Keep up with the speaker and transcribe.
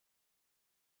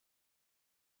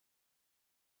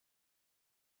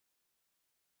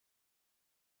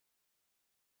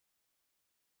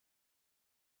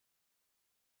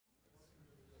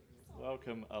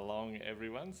welcome along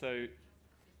everyone. So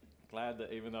glad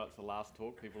that even though it's the last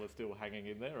talk, people are still hanging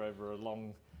in there over a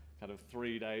long kind of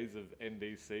 3 days of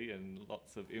NDC and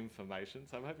lots of information.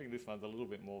 So I'm hoping this one's a little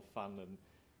bit more fun and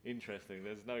interesting.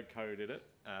 There's no code in it.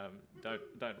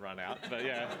 Don't run out. But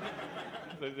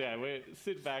yeah, we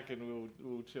sit back and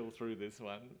we'll chill through this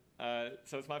one.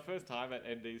 So it's my first time at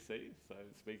NDC, so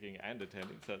speaking and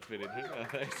attending, so it's been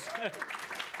interesting.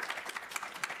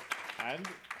 And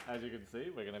as you can see,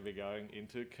 we're going to be going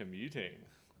into commuting.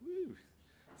 Woo.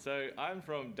 So I'm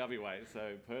from WA,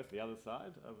 so Perth, the other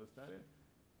side of Australia.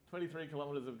 23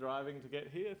 kilometres of driving to get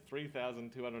here,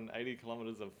 3,280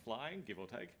 kilometres of flying, give or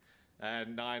take,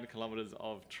 and 9 kilometres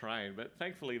of train. But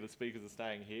thankfully the speakers are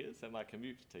staying here, so my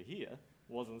commute to here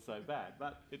wasn't so bad.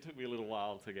 But it took me a little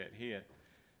while to get here.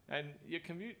 And your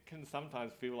commute can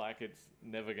sometimes feel like it's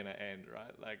never going to end,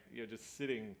 right? Like you're just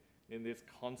sitting in this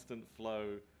constant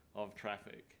flow of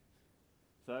traffic.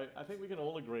 So I think we can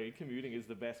all agree commuting is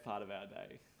the best part of our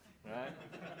day, right?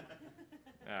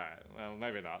 All right, well,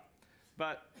 maybe not.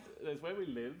 But there's where we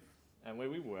live and where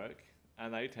we work,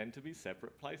 and they tend to be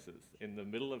separate places. In the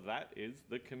middle of that is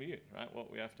the commute, right?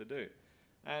 What we have to do.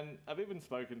 And I've even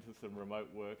spoken to some remote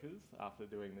workers after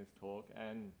doing this talk,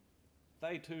 and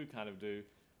they too kind of do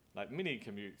like mini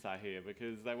commutes, I hear,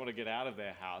 because they want to get out of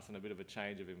their house and a bit of a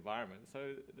change of environment.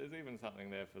 So there's even something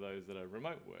there for those that are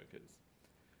remote workers.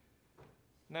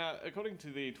 Now, according to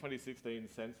the 2016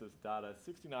 census data,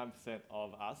 69%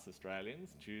 of us Australians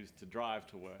choose to drive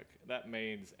to work. That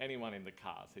means anyone in the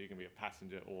car, so you can be a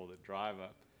passenger or the driver.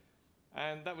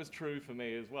 And that was true for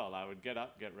me as well. I would get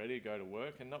up, get ready, go to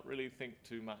work, and not really think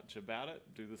too much about it,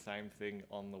 do the same thing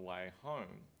on the way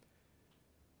home.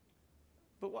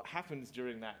 But what happens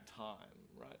during that time,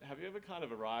 right? Have you ever kind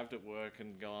of arrived at work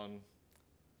and gone,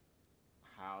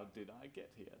 how did I get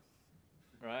here,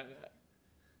 right?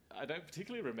 I don't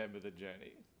particularly remember the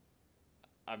journey.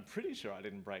 I'm pretty sure I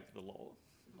didn't break the law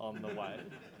on the way,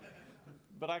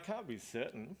 but I can't be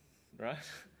certain, right?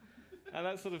 And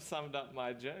that sort of summed up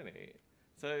my journey.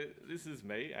 So this is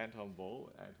me, Anton Ball,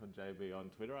 Anton JB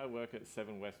on Twitter. I work at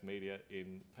 7 West Media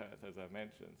in Perth, as I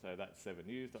mentioned. So that's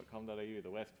 7news.com.au,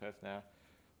 the West Perth Now,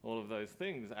 all of those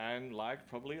things. And like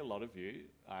probably a lot of you,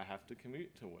 I have to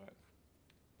commute to work.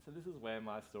 So this is where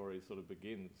my story sort of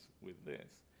begins with this.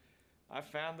 I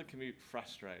found the commute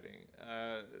frustrating.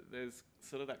 There's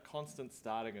sort of that constant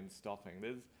starting and stopping.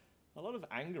 There's a lot of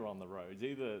anger on the roads,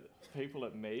 either people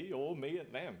at me or me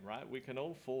at them, right? We can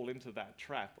all fall into that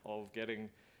trap of getting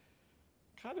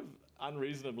kind of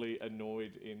unreasonably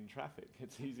annoyed in traffic.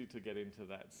 It's easy to get into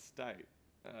that state.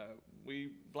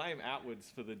 We blame outwards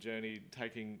for the journey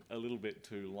taking a little bit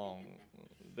too long.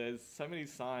 There's so many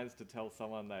signs to tell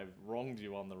someone they've wronged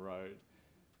you on the road,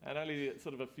 and only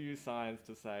sort of a few signs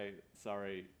to say,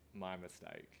 sorry, my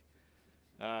mistake.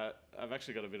 I've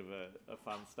actually got a bit of a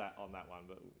fun stat on that one,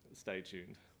 but stay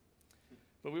tuned.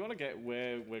 But we want to get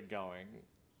where we're going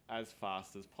as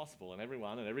fast as possible, and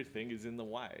everyone and everything is in the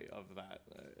way of that.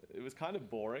 It was kind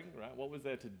of boring, right? What was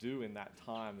there to do in that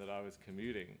time that I was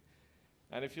commuting?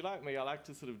 And if you're like me, I like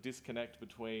to sort of disconnect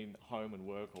between home and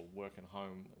work, or work and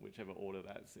home, whichever order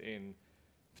that's in,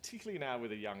 particularly now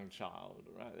with a young child,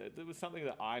 right? There was something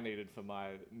that I needed for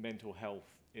my mental health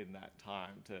in that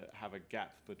time, to have a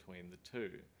gap between the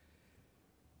two.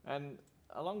 And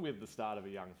along with the start of a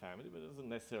young family, but it doesn't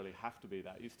necessarily have to be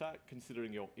that, you start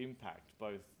considering your impact,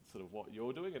 both sort of what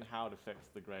you're doing and how it affects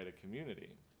the greater community.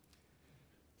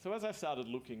 So as I started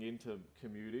looking into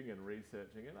commuting and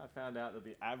researching it, I found out that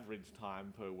the average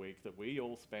time per week that we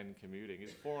all spend commuting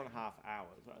is 4.5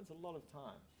 hours, right? It's a lot of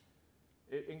time.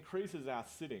 It increases our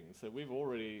sitting, so we've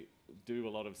already do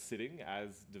a lot of sitting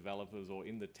as developers or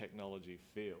in the technology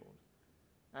field.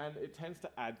 And it tends to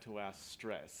add to our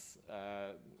stress,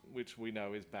 which we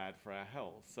know is bad for our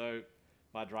health. So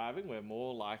by driving, we're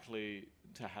more likely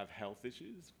to have health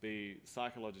issues, be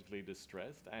psychologically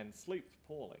distressed, and sleep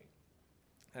poorly.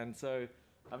 And so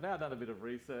I've now done a bit of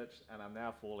research, and I'm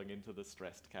now falling into the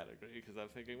stressed category, because I'm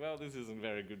thinking, well, this isn't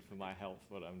very good for my health,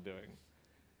 what I'm doing.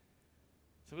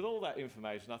 So with all that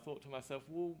information, I thought to myself,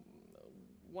 well,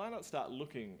 why not start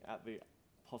looking at the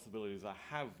possibilities I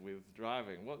have with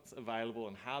driving, what's available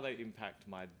and how they impact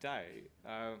my day.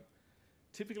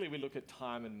 Typically we look at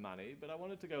time and money, but I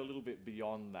wanted to go a little bit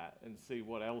beyond that and see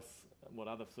what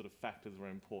other sort of factors were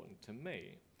important to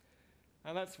me.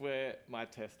 And that's where my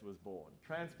test was born,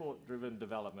 Transport-Driven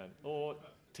Development, or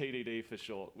TDD for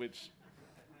short, which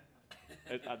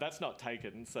that's not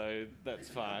taken, so that's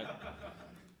fine.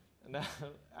 Now,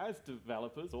 as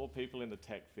developers or people in the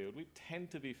tech field, we tend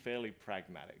to be fairly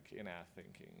pragmatic in our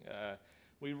thinking.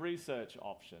 We research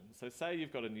options. So say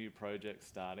you've got a new project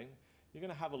starting, you're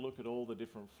going to have a look at all the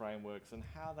different frameworks and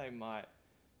how they might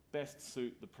best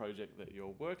suit the project that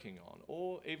you're working on.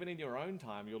 Or even in your own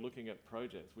time, you're looking at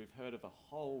projects. We've heard of a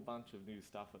whole bunch of new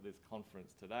stuff at this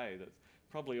conference today that's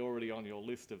probably already on your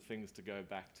list of things to go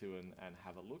back to and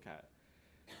have a look at.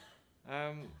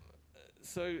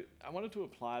 So I wanted to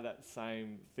apply that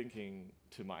same thinking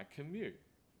to my commute.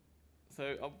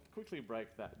 So I'll quickly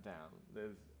break that down.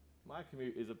 My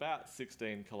commute is about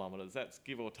 16 kilometres. That's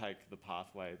give or take the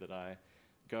pathway that I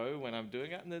go when I'm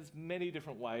doing it, and there's many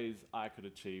different ways I could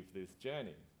achieve this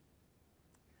journey.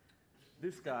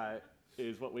 This guy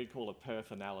is what we call a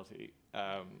personality.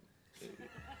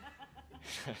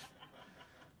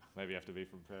 Maybe you have to be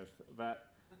from Perth, but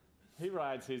he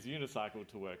rides his unicycle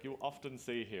to work. You'll often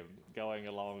see him going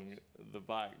along the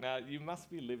bike. Now, you must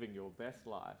be living your best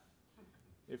life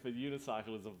if a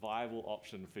unicycle is a viable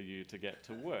option for you to get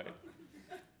to work.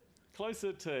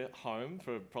 Closer to home,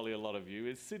 for probably a lot of you,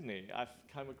 is Sydney. I've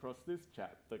come across this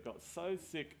chap that got so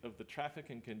sick of the traffic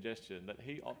and congestion that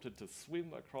he opted to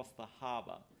swim across the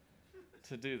harbour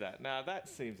to do that. Now, that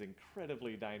seems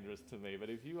incredibly dangerous to me, but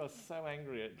if you are so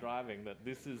angry at driving that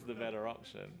this is the better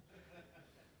option.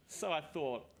 So I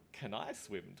thought, can I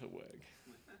swim to work?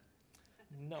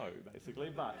 No,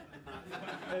 basically, but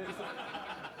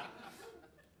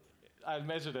I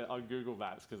measured it on Google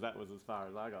Maps because that was as far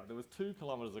as I got. It was 2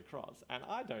 kilometres across, and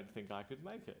I don't think I could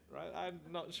make it, right? I'm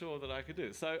not sure that I could do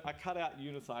it. So I cut out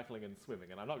unicycling and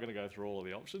swimming, and I'm not going to go through all of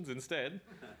the options. Instead,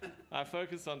 I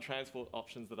focused on transport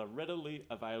options that are readily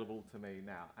available to me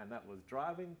now, and that was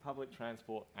driving, public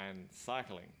transport, and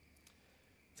cycling.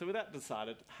 So with that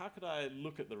decided, how could I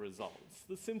look at the results?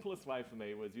 The simplest way for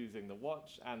me was using the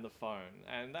watch and the phone,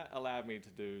 and that allowed me to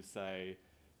do, say,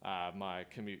 my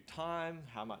commute time,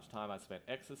 how much time I spent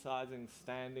exercising,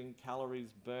 standing,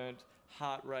 calories burnt,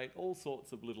 heart rate, all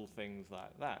sorts of little things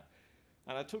like that.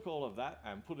 And I took all of that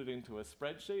and put it into a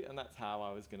spreadsheet, and that's how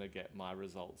I was going to get my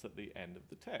results at the end of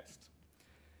the test.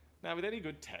 Now, with any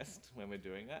good test, when we're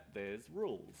doing that, there's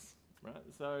rules,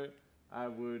 right? So I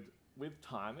would, with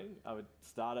timing, I would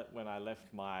start it when I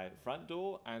left my front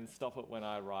door and stop it when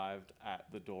I arrived at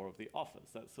the door of the office.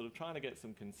 That's sort of trying to get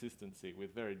some consistency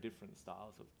with very different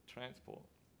styles of transport.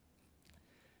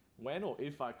 When or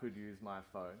if I could use my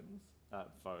phone, I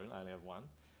only have one,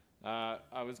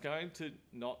 I was going to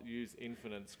not use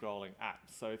infinite scrolling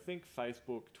apps. So think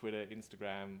Facebook, Twitter,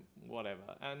 Instagram, whatever.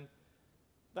 And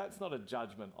that's not a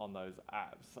judgment on those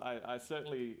apps. I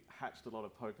certainly hatched a lot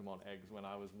of Pokemon eggs when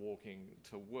I was walking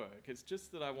to work. It's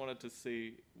just that I wanted to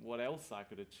see what else I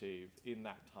could achieve in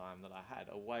that time that I had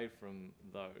away from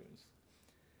those.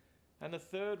 And the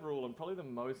third rule, and probably the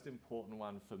most important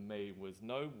one for me, was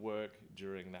no work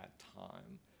during that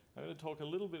time. I'm going to talk a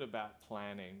little bit about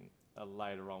planning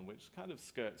later on, which kind of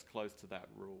skirts close to that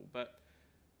rule. But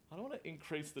I don't want to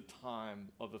increase the time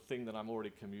of the thing that I'm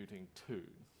already commuting to,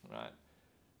 right?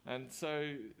 And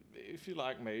so, if you're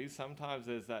like me, sometimes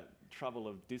there's that trouble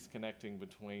of disconnecting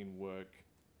between work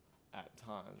at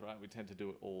times, right? We tend to do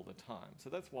it all the time.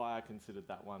 So that's why I considered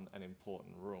that one an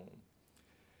important rule.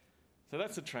 So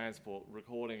that's the transport,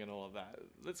 recording and all of that.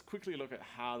 Let's quickly look at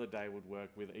how the day would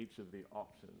work with each of the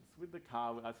options. With the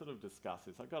car, I sort of discussed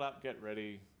this. I got up, get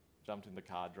ready, jumped in the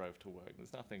car, drove to work.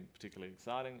 There's nothing particularly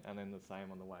exciting, and then the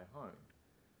same on the way home.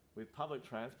 With public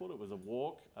transport, it was a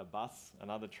walk, a bus,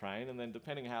 another train, and then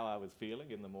depending how I was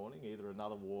feeling in the morning, either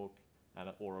another walk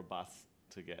or a bus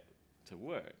to get to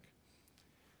work.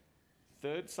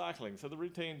 Third, cycling. So the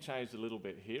routine changed a little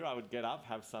bit here. I would get up,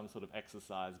 have some sort of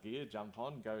exercise gear, jump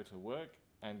on, go to work,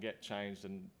 and get changed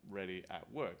and ready at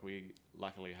work. We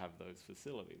luckily have those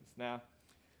facilities. Now,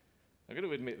 I'm going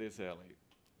to admit this early.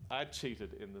 I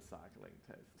cheated in the cycling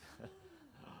test.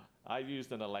 I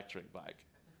used an electric bike.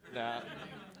 Now,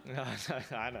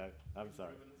 I know, I'm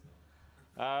sorry.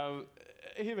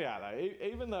 Hear me out though,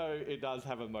 even though it does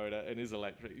have a motor and is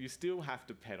electric, you still have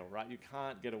to pedal, right? You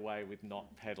can't get away with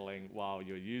not pedaling while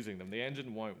you're using them. The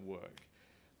engine won't work.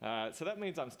 So that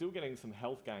means I'm still getting some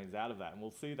health gains out of that, and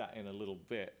we'll see that in a little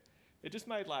bit. It just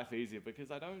made life easier because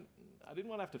I didn't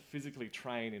want to have to physically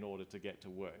train in order to get to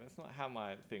work. That's not how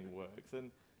my thing works.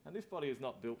 And this body is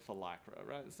not built for Lycra,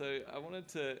 right? So I wanted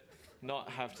to not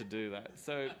have to do that.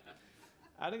 So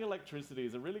adding electricity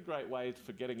is a really great way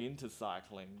for getting into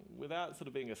cycling without sort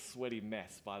of being a sweaty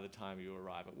mess by the time you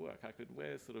arrive at work. I could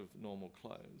wear sort of normal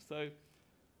clothes. So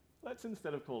let's,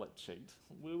 instead of call it cheat,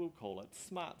 we will call it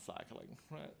smart cycling,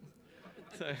 right?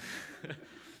 So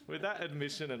with that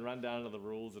admission and rundown of the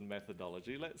rules and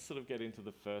methodology, let's sort of get into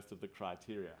the first of the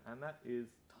criteria, and that is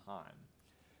time.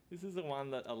 This is the one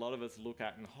that a lot of us look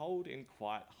at and hold in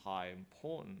quite high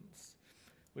importance.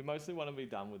 We mostly want to be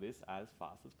done with this as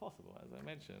fast as possible, as I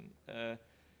mentioned.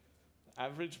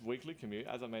 Average weekly commute,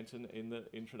 as I mentioned in the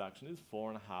introduction, is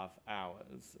 4.5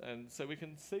 hours. And so we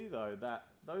can see, though, that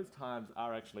those times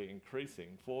are actually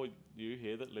increasing. For you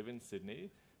here that live in Sydney,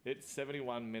 it's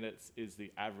 71 minutes is the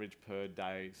average per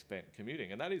day spent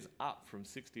commuting. And that is up from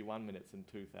 61 minutes in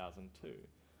 2002.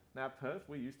 Now, Perth,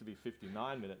 we used to be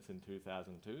 59 minutes in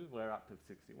 2002. We're up to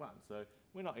 61. So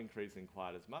we're not increasing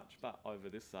quite as much, but over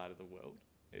this side of the world,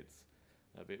 it's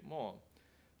a bit more.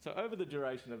 So over the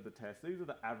duration of the test, these are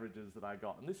the averages that I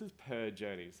got. And this is per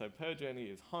journey. So per journey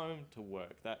is home to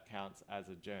work. That counts as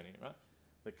a journey, right?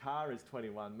 The car is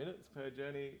 21 minutes per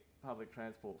journey, public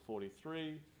transport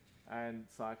 43, and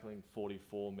cycling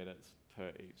 44 minutes per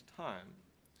each time.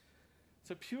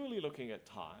 So purely looking at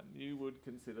time, you would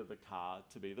consider the car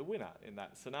to be the winner in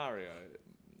that scenario.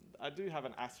 I do have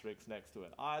an asterisk next to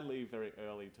it. I leave very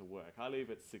early to work. I leave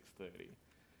at 6:30.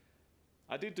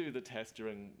 I did do the test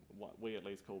during what we at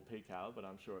least call peak hour, but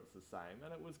I'm sure it's the same,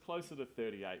 and it was closer to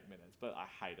 38 minutes, but I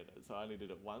hated it, so I only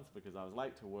did it once because I was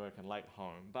late to work and late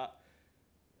home. But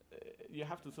you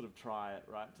have to sort of try it,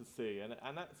 right, to see,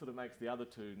 and that sort of makes the other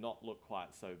two not look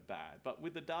quite so bad. But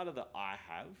with the data that I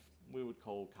have, we would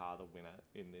call car the winner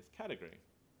in this category.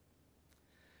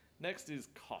 Next is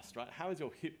cost, right? How is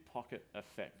your hip pocket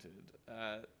affected?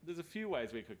 There's a few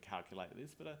ways we could calculate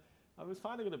this, but I was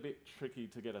finding it a bit tricky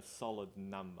to get a solid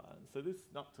number. So this,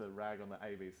 not to rag on the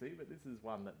ABC, but this is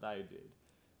one that they did.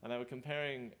 And they were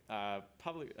comparing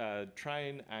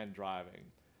train and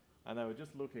driving. And they were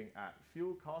just looking at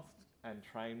fuel cost and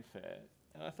train fare.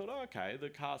 And I thought, oh, okay, the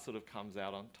car sort of comes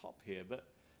out on top here. But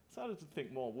I started to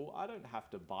think more, well, I don't have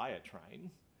to buy a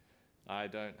train. I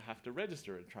don't have to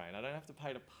register a train. I don't have to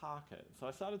pay to park it. So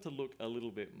I started to look a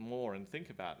little bit more and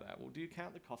think about that. Well, do you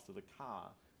count the cost of the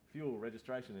car? Fuel,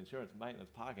 registration, insurance,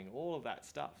 maintenance, parking, all of that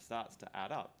stuff starts to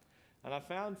add up. And I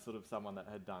found sort of someone that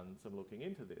had done some looking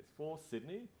into this. For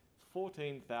Sydney,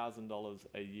 $14,000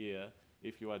 a year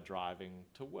if you are driving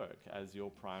to work as your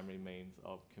primary means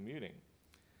of commuting.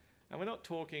 And we're not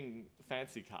talking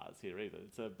fancy cars here either.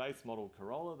 It's a base model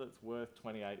Corolla that's worth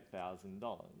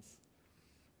 $28,000.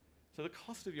 So the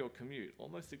cost of your commute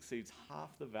almost exceeds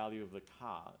half the value of the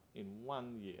car in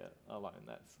 1 year alone.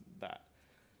 That's that.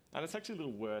 And it's actually a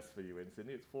little worse for you in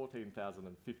Sydney. It's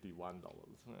 $14,051.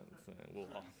 Well,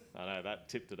 I know, that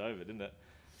tipped it over, didn't it?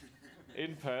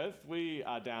 In Perth, we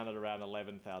are down at around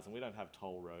 11,000. We don't have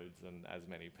toll roads and as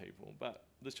many people. But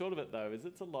the short of it, though, is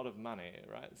it's a lot of money,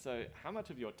 right? So how much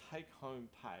of your take-home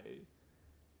pay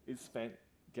is spent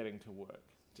getting to work,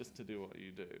 just to do what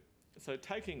you do? So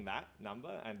taking that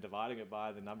number and dividing it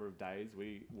by the number of days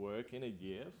we work in a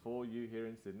year for you here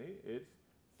in Sydney, it's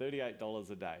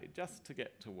 $38 a day just to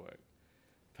get to work.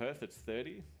 Perth, it's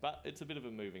 30, but it's a bit of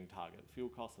a moving target. Fuel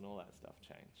costs and all that stuff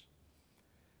change.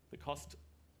 The cost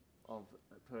of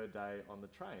per day on the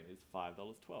train is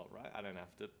 $5.12, right? I don't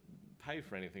have to pay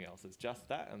for anything else. It's just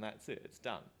that and that's it. It's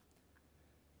done.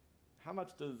 How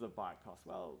much does a bike cost?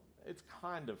 Well, it's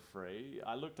kind of free.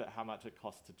 I looked at how much it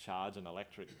costs to charge an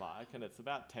electric bike, and it's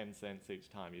about 10 cents each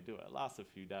time you do it. It lasts a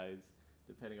few days,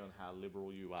 depending on how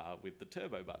liberal you are with the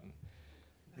turbo button.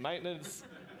 Maintenance,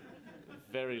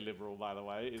 very liberal, by the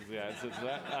way, is the answer to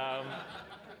that.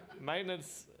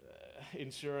 Maintenance,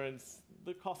 insurance,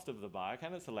 the cost of the bike,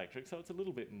 and it's electric, so it's a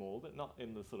little bit more, but not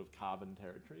in the sort of carbon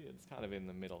territory. It's kind of in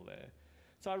the middle there.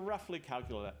 So I roughly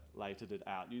calculated it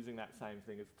out using that same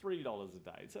thing as $3 a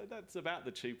day. So that's about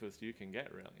the cheapest you can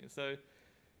get, really. So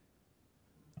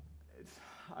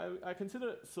I consider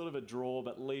it sort of a draw,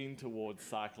 but lean towards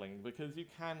cycling, because you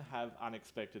can have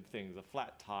unexpected things, a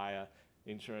flat tire,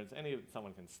 insurance,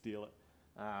 someone can steal it,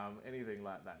 anything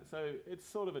like that. So it's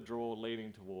sort of a draw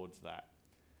leaning towards that.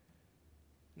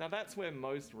 Now that's where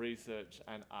most research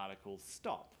and articles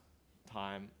stop,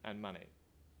 time and money.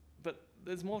 But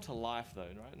there's more to life though,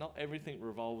 right? Not everything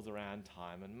revolves around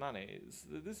time and money.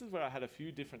 This is where I had a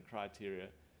few different criteria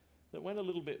that went a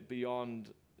little bit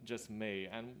beyond just me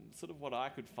and sort of what I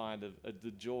could find of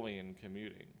the joy in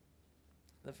commuting.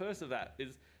 The first of that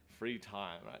is free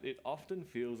time, right? It often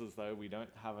feels as though we don't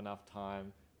have enough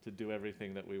time to do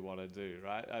everything that we want to do,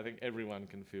 right? I think everyone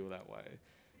can feel that way.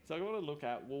 So I want to look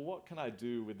at, well, what can I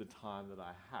do with the time that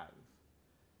I have?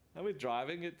 And with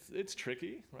driving, it's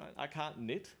tricky, right? I can't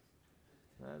knit.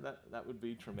 That would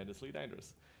be tremendously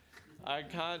dangerous. I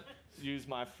can't use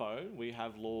my phone. We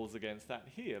have laws against that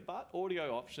here, but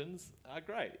audio options are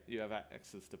great. You have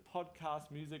access to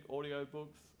podcasts, music, audio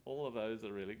books. All of those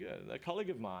are really good. A colleague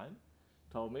of mine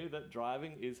told me that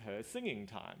driving is her singing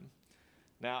time.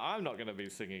 Now, I'm not going to be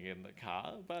singing in the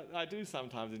car, but I do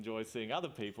sometimes enjoy seeing other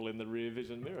people in the rear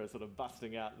vision mirror sort of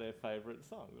busting out their favourite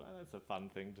songs. Right? That's a fun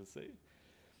thing to see.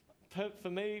 For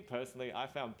me, personally, I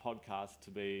found podcasts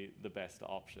to be the best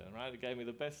option, right? It gave me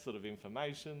the best sort of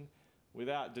information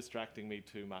without distracting me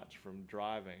too much from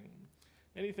driving.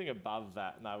 Anything above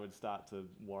that, and I would start to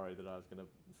worry that I was going to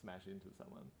smash into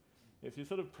someone. If you're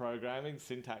sort of programming,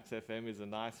 Syntax FM is a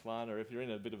nice one, or if you're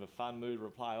in a bit of a fun mood,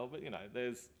 Reply All, but you know,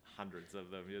 there's hundreds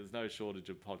of them. There's no shortage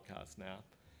of podcasts now.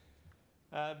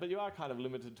 But you are kind of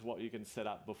limited to what you can set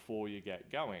up before you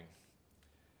get going.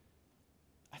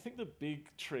 I think the big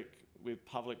trick with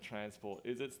public transport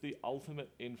is it's the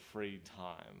ultimate in free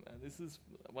time. And this is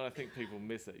when I think people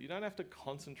miss it. You don't have to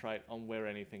concentrate on where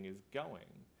anything is going.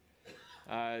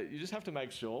 You just have to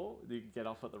make sure that you get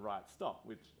off at the right stop,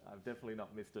 which I've definitely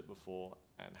not missed it before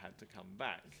and had to come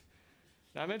back.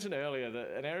 Now, I mentioned earlier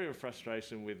that an area of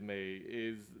frustration with me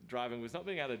is driving was not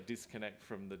being able to disconnect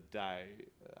from the day.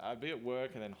 I'd be at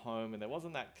work and then home, and there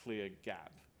wasn't that clear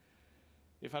gap.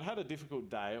 If I'd had a difficult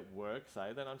day at work,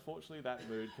 say, then unfortunately that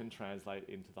mood can translate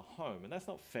into the home, and that's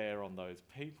not fair on those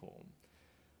people.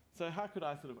 So how could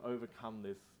I sort of overcome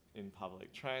this in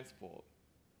public transport?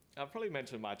 I've probably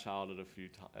mentioned my childhood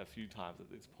a few times at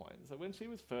this point. So when she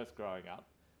was first growing up,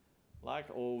 like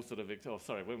all sort of,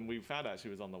 when we found out she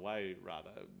was on the way,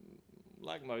 rather,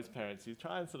 like most parents, you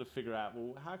try and sort of figure out,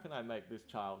 well, how can I make this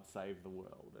child save the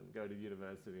world and go to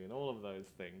university and all of those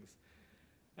things?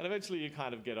 And eventually you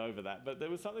kind of get over that. But there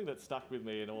was something that stuck with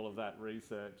me in all of that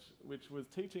research, which was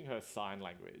teaching her sign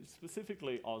language,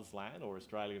 specifically Auslan, or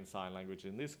Australian Sign Language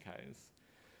in this case.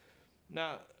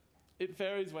 Now, it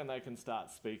varies when they can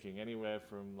start speaking, anywhere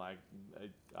from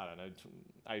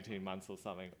 18 months or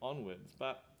something onwards.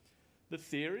 But the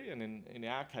theory, and in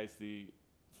our case the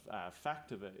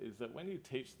fact of it, is that when you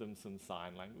teach them some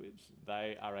sign language,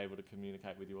 they are able to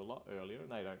communicate with you a lot earlier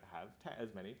and they don't have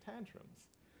as many tantrums.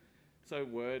 So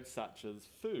words such as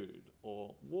food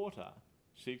or water,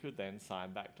 she could then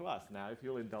sign back to us. Now, if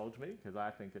you'll indulge me, because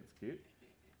I think it's cute,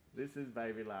 this is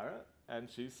baby Lara, and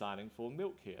she's signing for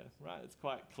milk here, right? It's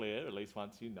quite clear, at least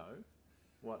once you know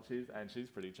what she's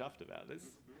pretty chuffed about this.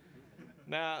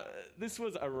 Now, this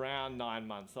was around 9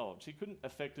 months old. She couldn't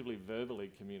effectively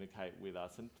verbally communicate with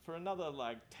us and for another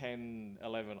 10,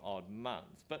 11 odd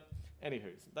months. But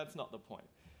anywho, that's not the point.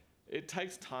 It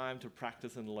takes time to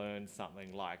practice and learn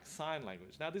something like sign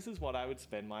language. Now, this is what I would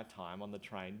spend my time on the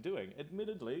train doing.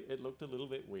 Admittedly, it looked a little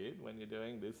bit weird when you're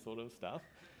doing this sort of stuff.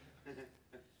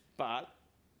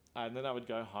 And then I would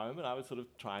go home and I would sort of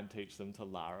try and teach them to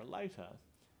Lara later.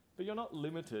 But you're not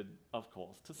limited, of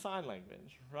course, to sign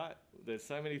language, right? There's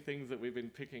so many things that we've been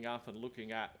picking up and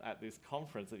looking at this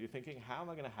conference that you're thinking, how am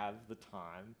I going to have the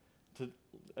time to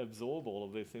absorb all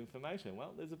of this information?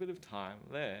 Well, there's a bit of time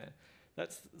there.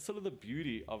 That's sort of the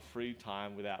beauty of free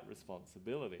time without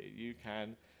responsibility. You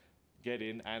can get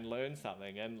in and learn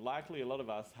something. And likely a lot of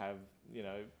us have,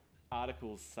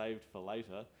 articles saved for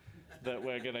later that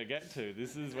we're going to get to.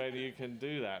 This is when you can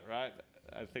do that, right?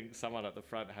 I think someone at the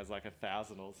front has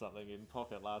 1,000 or something in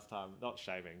pocket last time. Not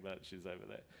shaming, but she's over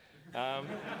there.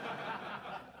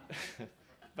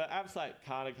 But apps like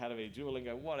Khan Academy,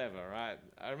 Duolingo, whatever, right?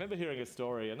 I remember hearing a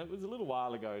story, and it was a little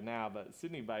while ago now, but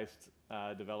Sydney-based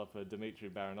developer Dmitry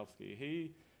Baranovsky,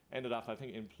 he ended up, I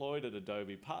think, employed at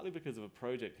Adobe, partly because of a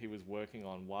project he was working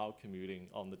on while commuting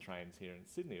on the trains here in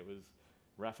Sydney. It was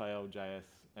Raphael JS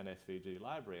and SVG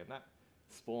library, and that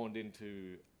spawned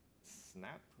into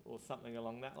Snap or something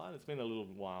along that line. It's been a little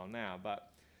while now,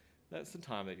 but that's the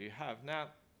time that you have. Now,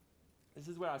 this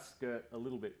is where I skirt a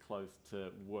little bit close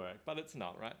to work, but it's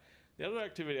not, right? The other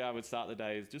activity I would start the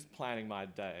day is just planning my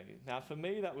day. Now, for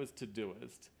me, that was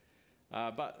Todoist,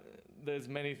 but there's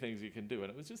many things you can do,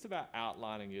 and it was just about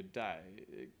outlining your day.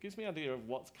 It gives me an idea of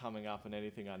what's coming up and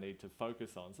anything I need to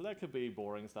focus on. So that could be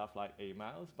boring stuff like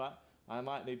emails, but I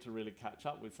might need to really catch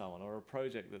up with someone or a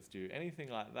project that's due, anything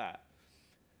like that.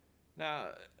 Now,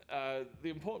 the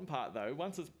important part though,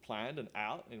 once it's planned and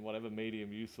out in whatever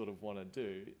medium you sort of want to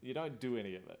do, you don't do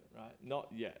any of it, right? Not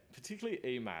yet. Particularly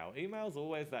email. Email's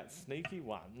always that sneaky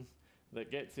one that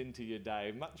gets into your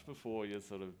day much before you're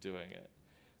sort of doing it.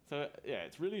 So yeah,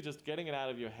 it's really just getting it out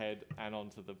of your head and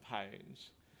onto the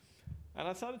page. And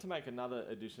I started to make another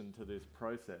addition to this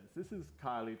process. This is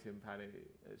Kylie Timpani.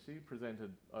 She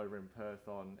presented over in Perth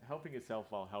on helping yourself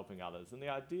while helping others. And the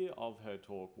idea of her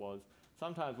talk was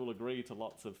sometimes we'll agree to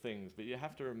lots of things, but you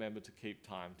have to remember to keep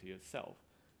time to yourself.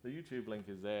 The YouTube link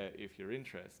is there if you're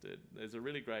interested. There's a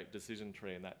really great decision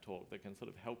tree in that talk that can sort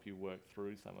of help you work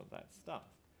through some of that stuff.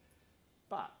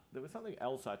 But there was something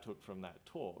else I took from that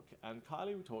talk, and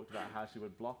Kylie talked about how she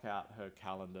would block out her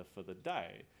calendar for the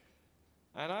day.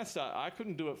 And I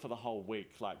couldn't do it for the whole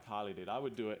week like Kylie did. I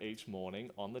would do it each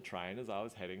morning on the train as I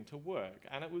was heading to work.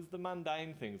 And it was the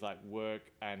mundane things like work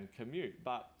and commute.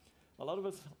 But a lot of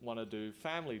us want to do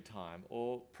family time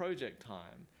or project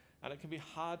time. And it can be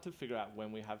hard to figure out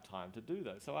when we have time to do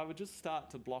those. So I would just start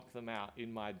to block them out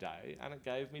in my day, and it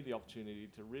gave me the opportunity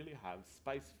to really have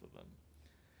space for them.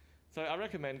 So I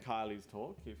recommend Kylie's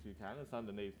talk, if you can. It's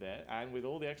underneath there. And with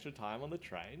all the extra time on the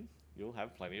train, you'll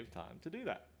have plenty of time to do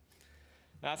that.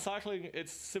 Now, cycling,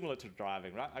 it's similar to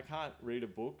driving, right? I can't read a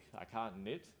book, I can't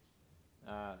knit.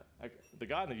 The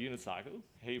guy in the unicycle,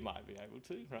 he might be able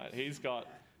to, right? He's got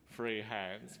free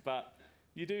hands, but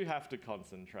you do have to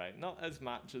concentrate. Not as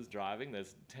much as driving, there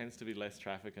tends to be less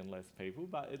traffic and less people,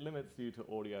 but it limits you to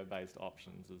audio-based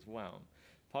options as well.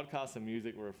 Podcasts and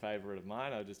music were a favourite of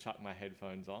mine. I just chuck my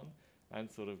headphones on and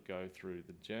sort of go through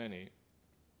the journey.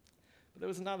 But there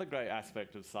was another great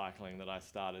aspect of cycling that I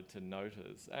started to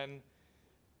notice, and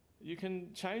you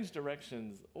can change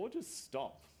directions or just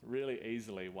stop really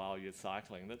easily while you're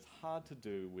cycling. That's hard to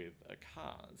do with a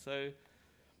car. So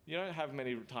you don't have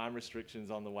many time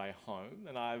restrictions on the way home,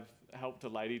 and I've helped a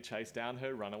lady chase down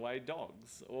her runaway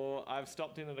dogs, or I've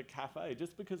stopped in at a cafe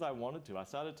just because I wanted to. I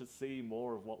started to see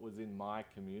more of what was in my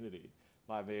community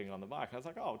by being on the bike. I was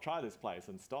like, oh, I'll try this place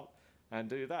and stop and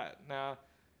do that. Now,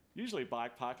 usually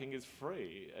bike parking is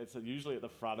free. It's usually at the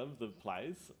front of the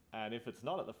place, and if it's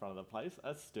not at the front of the place,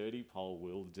 a sturdy pole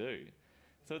will do.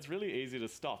 So it's really easy to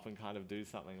stop and kind of do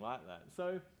something like that.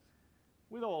 So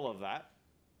with all of that,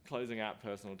 closing out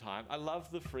personal time, I love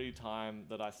the free time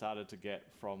that I started to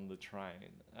get from the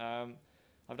train.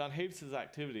 I've done heaps of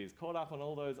activities, caught up on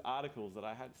all those articles that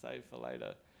I had saved for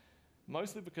later,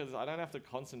 mostly because I don't have to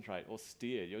concentrate or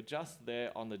steer. You're just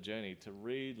there on the journey to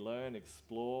read, learn,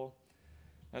 explore.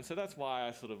 And so that's why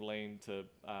I sort of lean to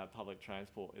public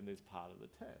transport in this part of the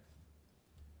test.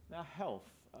 Now, health.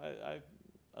 I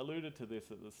alluded to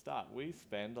this at the start. We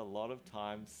spend a lot of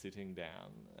time sitting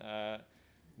down.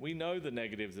 We know the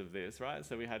negatives of this, right?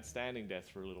 So we had standing desks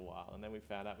for a little while, and then we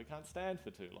found out we can't stand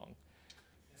for too long.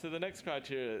 So the next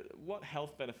criteria, what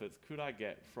health benefits could I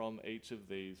get from each of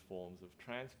these forms of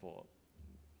transport?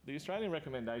 The Australian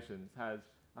recommendations has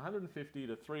 150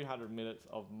 to 300 minutes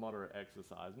of moderate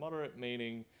exercise. Moderate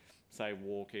meaning, say,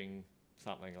 walking,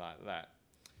 something like that.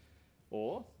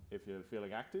 Or, if you're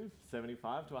feeling active,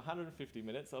 75 to 150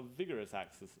 minutes of vigorous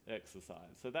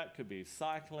exercise. So that could be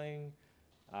cycling,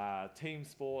 team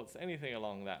sports, anything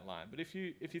along that line. But if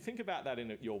you think about that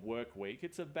in your work week,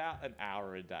 it's about an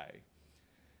hour a day.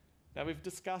 Now, we've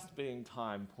discussed being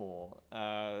time poor.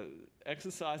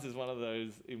 Exercise is one of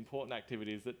those important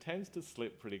activities that tends to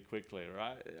slip pretty quickly,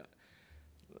 right?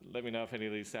 Let me know if any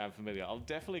of these sound familiar. I'll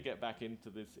definitely get back into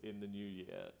this in the new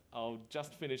year. I'll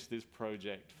just finish this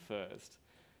project first.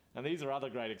 And these are other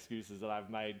great excuses that I've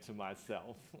made to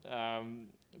myself.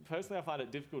 Personally, I find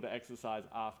it difficult to exercise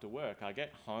after work. I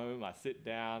get home, I sit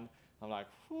down, I'm like,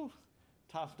 whew,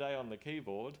 tough day on the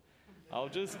keyboard. I'll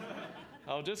just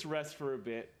rest for a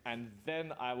bit, and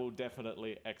then I will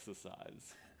definitely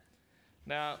exercise.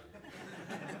 Now,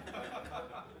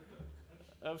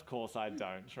 of course I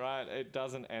don't, right? It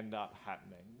doesn't end up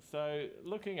happening. So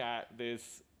looking at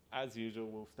this, as usual,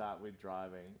 we'll start with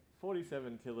driving.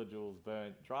 47 kilojoules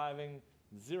burnt driving,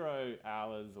 0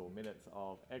 hours or minutes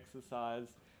of exercise.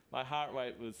 My heart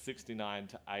rate was 69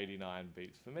 to 89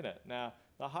 beats per minute. Now,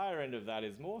 the higher end of that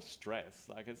is more stress.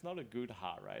 Like, it's not a good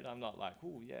heart rate. I'm not like,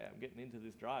 oh yeah, I'm getting into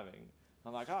this driving.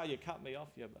 I'm like, oh, you cut me off.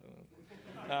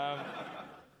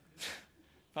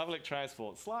 Public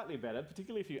transport, slightly better,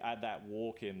 particularly if you add that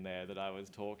walk in there that I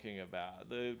was talking about.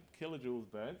 The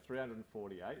kilojoules burnt,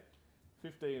 348.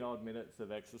 15 odd minutes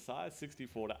of exercise,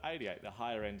 64 to 88, the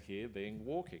higher end here being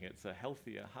walking. It's a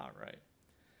healthier heart rate.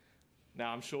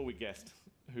 Now, I'm sure we guessed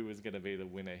who was going to be the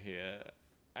winner here.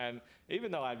 And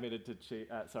even though I admitted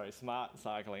to smart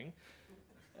cycling,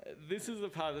 this is the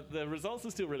part that the results are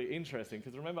still really interesting,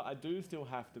 because remember, I do still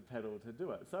have to pedal to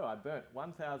do it. So I burnt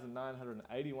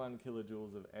 1,981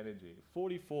 kilojoules of energy,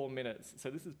 44 minutes. So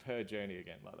this is per journey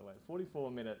again, by the way, 44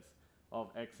 minutes of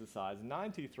exercise,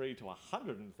 93 to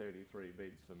 133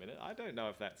 beats per minute. I don't know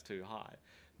if that's too high,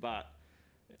 but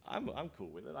I'm cool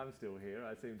with it. I'm still here.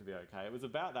 I seem to be okay. It was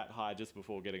about that high just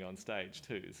before getting on stage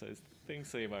too, so things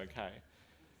seem okay.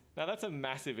 Now, that's a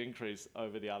massive increase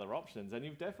over the other options, and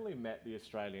you've definitely met the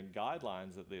Australian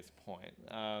guidelines at this point.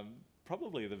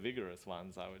 Probably the vigorous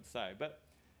ones, I would say. But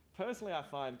personally, I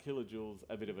find kilojoules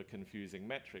a bit of a confusing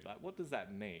metric. Like, what does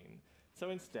that mean? So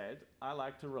instead, I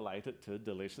like to relate it to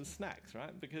delicious snacks,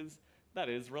 right? Because that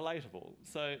is relatable.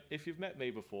 So if you've met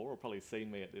me before or probably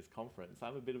seen me at this conference,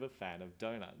 I'm a bit of a fan of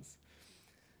donuts.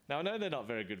 Now, I know they're not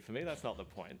very good for me, that's not the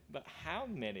point, but how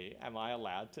many am I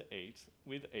allowed to eat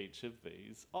with each of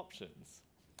these options?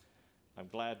 I'm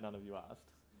glad none of you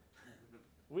asked.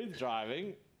 With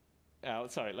driving,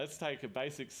 let's take a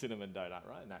basic cinnamon donut,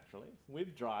 right, naturally.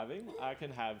 With driving, I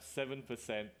can have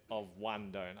 7% of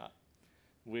one donut.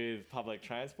 With public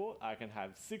transport, I can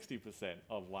have 60%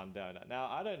 of one donut. Now,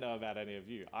 I don't know about any of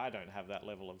you. I don't have that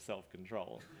level of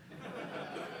self-control.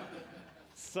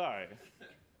 So,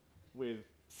 with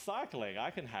cycling,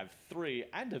 I can have 3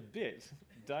 and a bit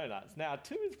donuts. Now,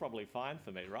 2 is probably fine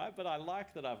for me, right? But I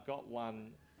like that I've got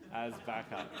one as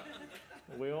backup.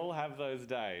 We all have those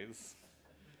days.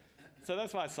 So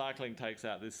that's why cycling takes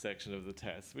out this section of the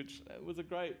test, which was a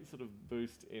great sort of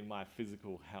boost in my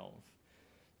physical health.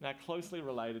 Now, closely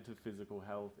related to physical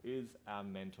health is our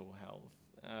mental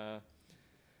health.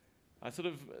 I sort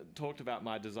of talked about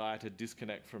my desire to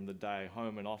disconnect from the day,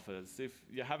 home and office. If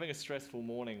you're having a stressful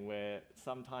morning where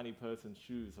some tiny person's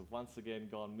shoes have once again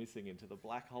gone missing into the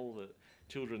black hole that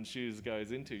children's shoes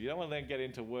goes into, you don't want to then get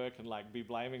into work and be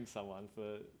blaming someone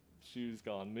for shoes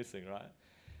gone missing,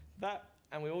 right?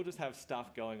 And we all just have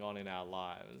stuff going on in our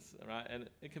lives, right? And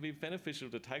it can be beneficial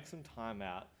to take some time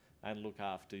out and look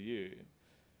after you.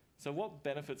 So what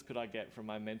benefits could I get from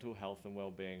my mental health and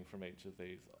well-being from each of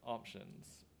these options?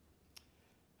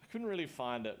 I couldn't really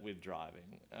find it with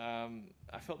driving.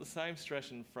 I felt the same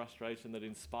stress and frustration that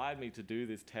inspired me to do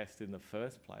this test in the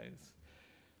first place.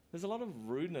 There's a lot of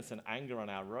rudeness and anger on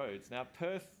our roads. Now,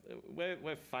 Perth,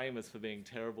 we're famous for being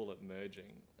terrible at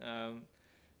merging.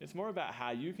 It's more about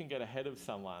how you can get ahead of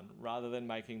someone rather than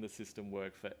making the system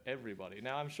work for everybody.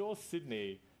 Now, I'm sure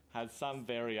Sydney has some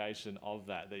variation of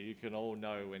that you can all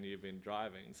know when you've been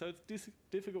driving. So it's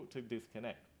difficult to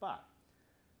disconnect. But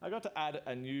I got to add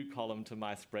a new column to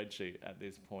my spreadsheet at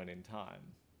this point in time.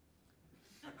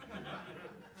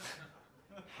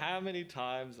 How many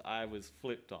times I was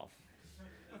flipped off?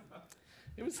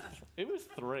 It was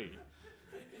 3.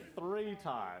 3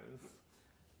 times.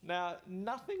 Now,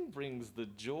 nothing brings the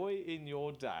joy in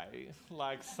your day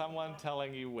like someone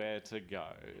telling you where to go.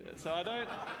 So I don't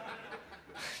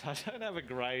have a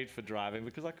grade for driving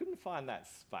because I couldn't find that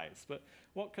space. But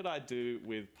what could I do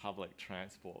with public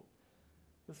transport?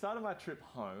 At the start of my trip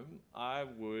home, I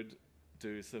would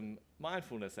do some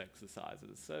mindfulness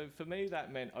exercises. So for me,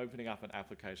 that meant opening up an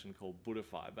application called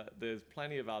Buddhify, but there's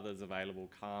plenty of others available,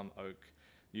 Calm Oak,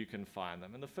 you can find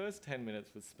them. And the first 10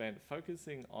 minutes was spent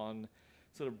focusing on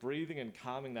sort of breathing and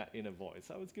calming that inner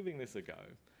voice. I was giving this a go.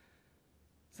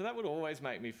 So that would always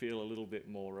make me feel a little bit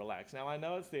more relaxed. Now, I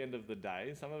know it's the end of the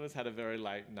day. Some of us had a very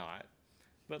late night,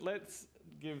 but let's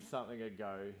give something a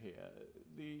go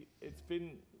here. It's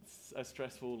been a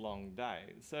stressful, long day.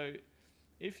 So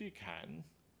if you can,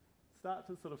 start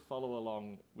to sort of follow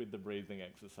along with the breathing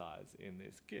exercise in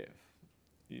this GIF.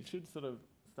 You should sort of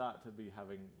start to be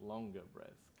having longer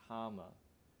breaths, calmer,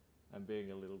 and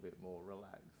being a little bit more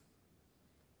relaxed.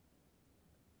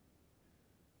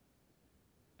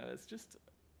 And it's just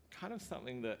kind of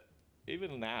something that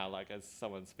even now, as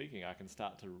someone speaking, I can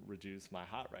start to reduce my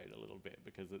heart rate a little bit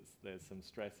because there's some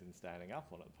stress in standing up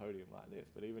on a podium like this,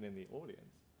 but even in the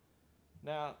audience.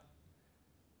 Now,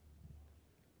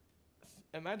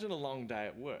 imagine a long day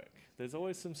at work. There's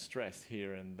always some stress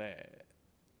here and there.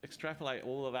 Extrapolate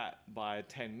all of that by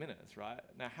 10 minutes, right?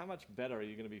 Now, how much better are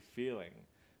you going to be feeling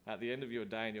at the end of your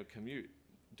day and your commute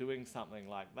doing something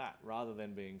like that rather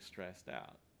than being stressed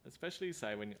out? Especially,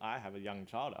 say, when I have a young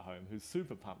child at home who's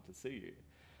super pumped to see you,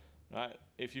 right?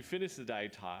 If you finish the day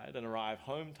tired and arrive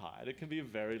home tired, it can be a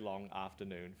very long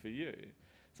afternoon for you.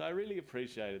 So I really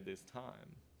appreciated this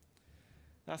time.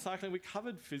 Now, cycling, we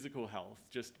covered physical health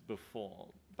just before,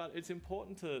 but it's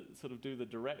important to sort of do the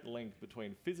direct link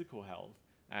between physical health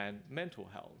and mental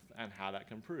health and how that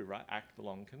can improve, right? Act,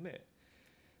 belong, commit.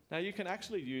 Now, you can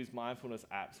actually use mindfulness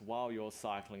apps while you're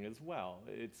cycling as well.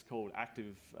 It's called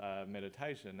active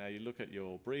meditation. Now, you look at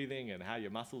your breathing and how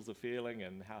your muscles are feeling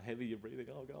and how heavy you're breathing.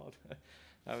 Oh, God,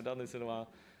 I haven't done this in a while.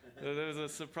 There was a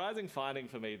surprising finding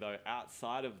for me, though,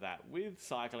 outside of that, with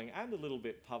cycling and a little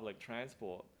bit public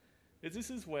transport, this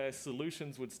is where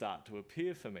solutions would start to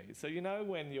appear for me. So,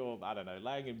 when you're,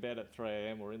 laying in bed at 3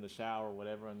 a.m. or in the shower or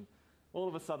whatever, and all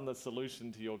of a sudden the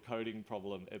solution to your coding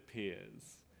problem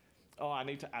appears. Oh, I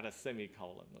need to add a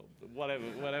semicolon, or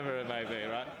whatever it may be,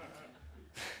 right?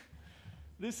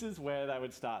 This is where they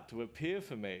would start to appear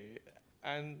for me.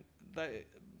 And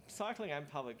cycling and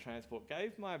public transport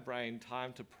gave my brain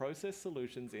time to process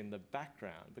solutions in the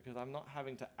background because I'm not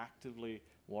having to actively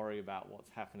worry about what's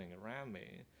happening around me.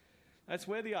 That's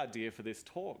where the idea for this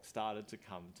talk started to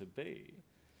come to be.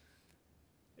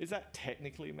 Is that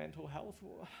technically mental health?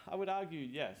 Well, I would argue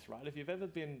yes, right? If you've ever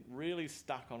been really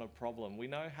stuck on a problem, we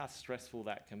know how stressful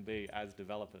that can be as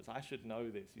developers. I should know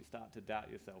this. You start to doubt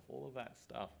yourself, all of that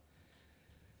stuff.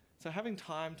 So having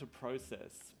time to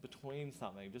process between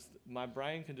something, just my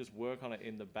brain can just work on it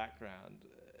in the background.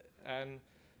 And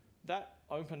that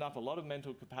opened up a lot of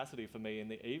mental capacity for me in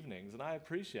the evenings, and I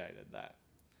appreciated that.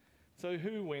 So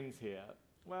who wins here?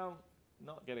 Well,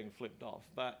 not getting flipped off,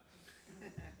 but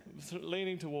sort of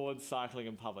leaning towards cycling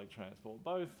and public transport.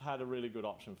 Both had a really good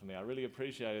option for me. I really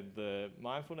appreciated the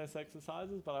mindfulness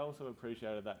exercises, but I also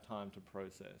appreciated that time to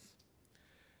process.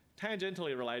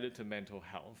 Tangentially related to mental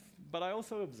health, but I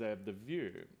also observed the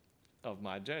view of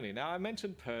my journey. Now, I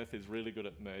mentioned Perth is really good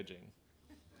at merging.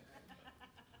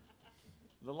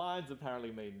 The lines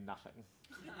apparently mean nothing.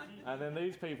 And then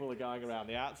these people are going around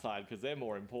the outside because they're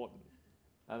more important.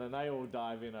 And then they all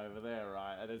dive in over there,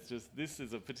 right? And it's just, this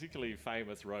is a particularly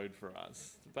famous road for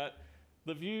us. But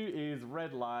the view is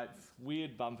red lights,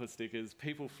 weird bumper stickers,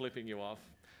 people flipping you off.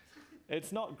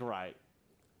 It's not great.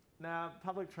 Now,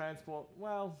 public transport,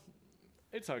 well,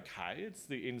 it's okay. It's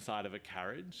the inside of a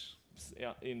carriage.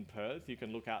 In Perth, you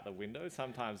can look out the window.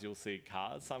 Sometimes you'll see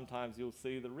cars. Sometimes you'll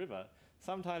see the river.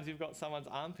 Sometimes you've got someone's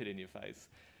armpit in your face.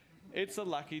 It's a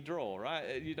lucky draw,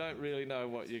 right? You don't really know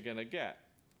what you're going to get.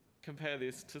 Compare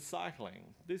this to cycling.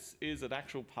 This is an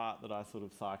actual part that I sort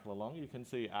of cycle along. You can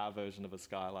see our version of a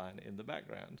skyline in the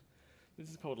background. This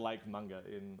is called Lake Munga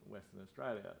in Western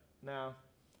Australia. Now,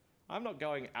 I'm not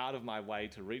going out of my way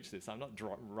to reach this. I'm not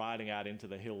riding out into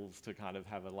the hills to kind of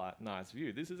have a nice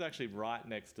view. This is actually right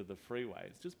next to the freeway.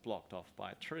 It's just blocked off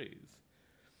by trees.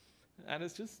 And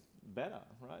it's just better,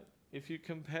 right? If you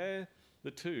compare the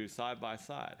two side by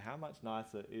side, how much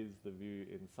nicer is the view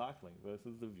in cycling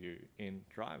versus the view in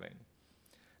driving?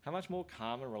 How much more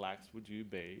calm and relaxed would you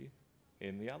be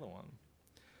in the other one?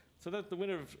 So that the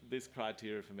winner of this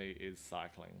criteria for me is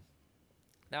cycling.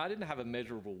 Now, I didn't have a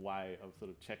measurable way of sort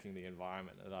of checking the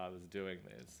environment that I was doing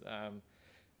this,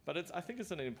 but I think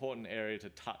it's an important area to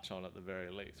touch on at the very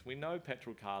least. We know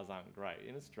petrol cars aren't great.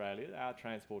 In Australia, our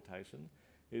transportation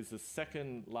is the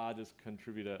second largest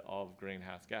contributor of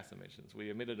greenhouse gas emissions.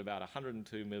 We emitted about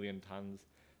 102 million tonnes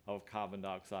of carbon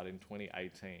dioxide in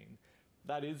 2018.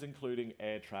 That is including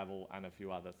air travel and a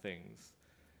few other things.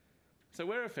 So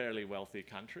we're a fairly wealthy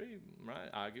country,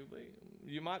 right, arguably.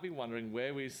 You might be wondering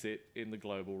where we sit in the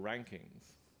global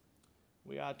rankings.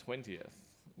 We are 20th.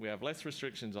 We have less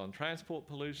restrictions on transport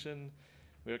pollution.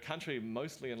 We're a country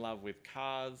mostly in love with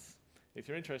cars. If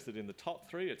you're interested in the top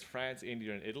three, it's France,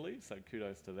 India, and Italy, so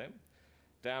kudos to them.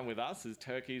 Down with us is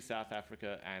Turkey, South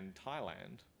Africa, and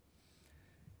Thailand.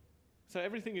 So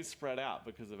everything is spread out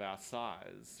because of our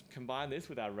size. Combine this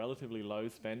with our relatively low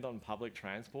spend on public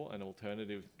transport and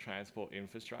alternative transport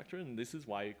infrastructure, and this is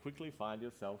why you quickly find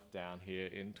yourself down here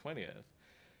in 20th.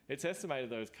 It's estimated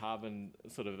those carbon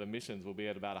sort of emissions will be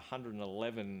at about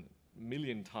 111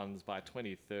 million tonnes by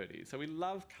 2030. So we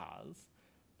love cars,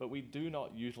 but we do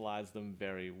not utilise them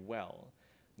very well.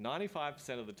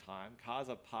 95% of the time, cars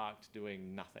are parked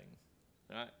doing nothing.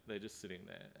 Right? They're just sitting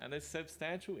there. And there's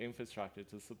substantial infrastructure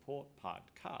to support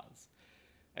parked cars.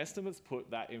 Estimates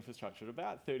put that infrastructure at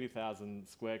about 30,000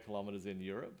 square kilometres in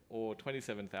Europe or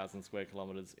 27,000 square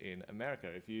kilometres in America.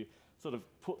 If you sort of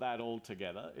put that all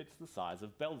together, it's the size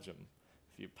of Belgium.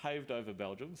 If you paved over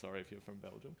Belgium, sorry if you're from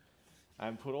Belgium,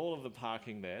 and put all of the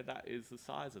parking there, that is the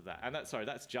size of that. And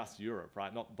that's just Europe,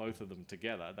 right? Not both of them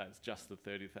together. That's just the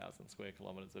 30,000 square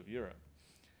kilometres of Europe.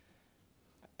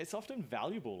 It's often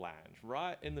valuable land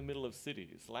right in the middle of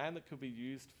cities, land that could be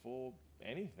used for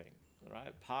anything,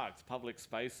 right? Parks, public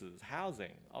spaces,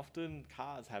 housing. Often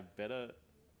cars have better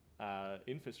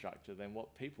infrastructure than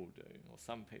what people do, or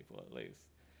some people at least.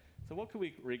 So what could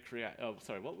we recreate?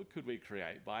 What could we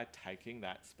create by taking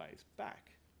that space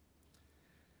back?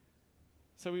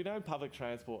 So we know public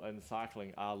transport and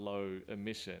cycling are low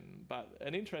emission, but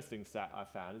an interesting stat I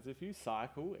found is if you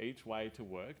cycle each way to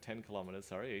work, 10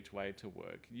 kilometres, each way to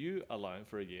work, you alone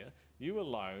for a year, you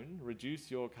alone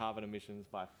reduce your carbon emissions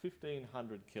by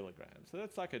 1,500 kilograms. So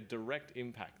that's like a direct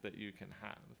impact that you can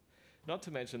have. Not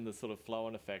to mention the sort of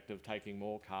flow-on effect of taking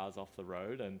more cars off the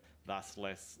road and thus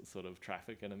less sort of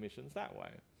traffic and emissions that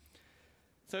way.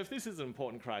 So if this is an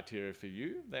important criteria for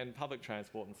you, then public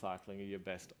transport and cycling are your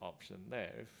best option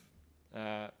there.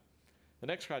 The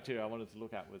next criteria I wanted to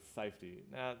look at was safety.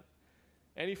 Now,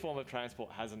 any form of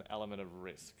transport has an element of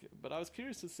risk, but I was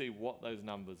curious to see what those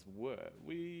numbers were.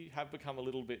 We have become a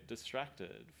little bit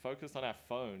distracted, focused on our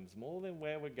phones more than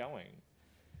where we're going.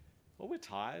 Or we're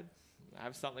tired,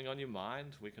 have something on your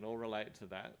mind, we can all relate to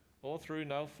that. or through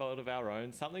no fault of our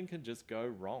own, something can just go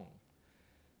wrong.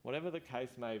 Whatever the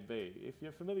case may be, if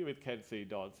you're familiar with Ken C.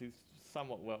 Dodds, he's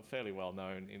fairly well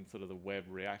known in sort of the web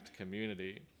React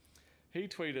community. He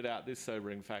tweeted out this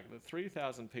sobering fact that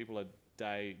 3,000 people a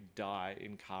day die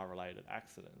in car-related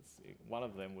accidents. One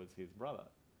of them was his brother.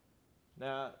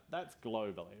 Now, that's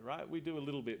globally, right? We do a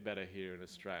little bit better here in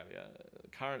Australia.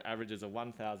 Current averages are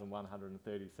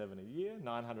 1,137 a year,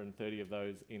 930 of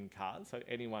those in cars, so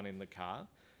anyone in the car.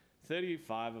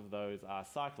 35 of those are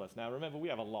cyclists. Now, remember, we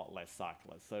have a lot less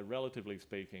cyclists, so relatively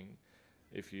speaking,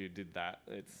 if you did that,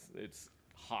 it's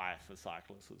high for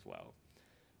cyclists as well.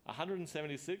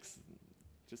 176,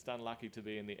 just unlucky to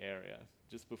be in the area.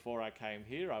 Just before I came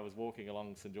here, I was walking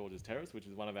along St George's Terrace, which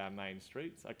is one of our main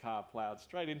streets. A car ploughed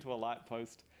straight into a light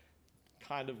post,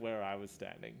 kind of where I was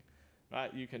standing.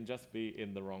 Right? You can just be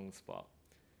in the wrong spot.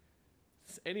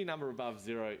 Any number above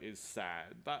 0 is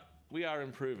sad, but we are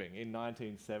improving. In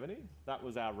 1970, that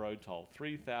was our road toll,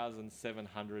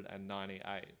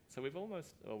 3,798. So we've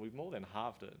more than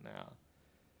halved it now.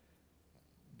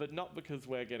 But not because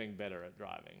we're getting better at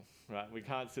driving, right? We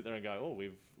can't sit there and go, oh,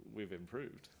 we've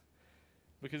improved.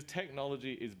 Because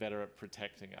technology is better at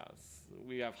protecting us.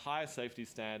 We have higher safety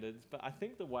standards, but I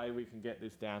think the way we can get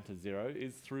this down to 0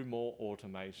 is through more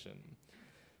automation.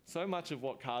 So much of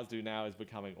what cars do now is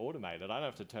becoming automated. I don't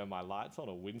have to turn my lights on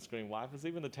or windscreen wipers,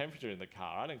 even the temperature in the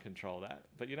car. I don't control that.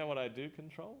 But you know what I do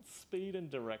control? Speed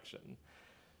and direction.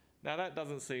 Now that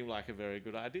doesn't seem like a very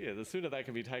good idea. The sooner they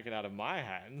can be taken out of my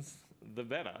hands, the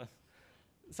better.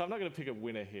 So I'm not going to pick a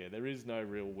winner here. There is no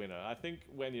real winner. I think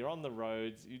when you're on the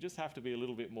roads, you just have to be a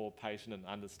little bit more patient and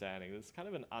understanding. There's kind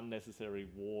of an unnecessary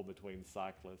war between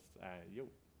cyclists and you.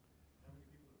 How many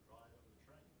people have died on the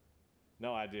train?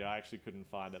 No idea. I actually couldn't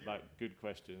find it, but good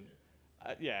question.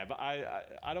 Yeah, but I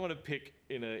don't want to pick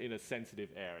in a sensitive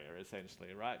area,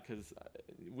 essentially, right? Because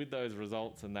with those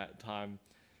results and that time,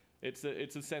 it's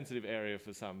a sensitive area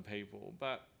for some people.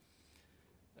 But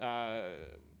blah,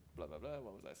 blah, blah,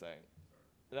 what was I saying?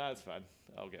 No, it's fine.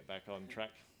 I'll get back on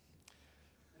track.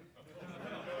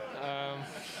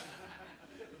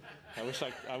 I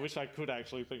wish I could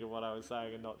actually think of what I was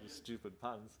saying and not just stupid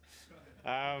puns.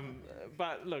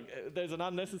 But look, there's an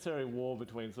unnecessary war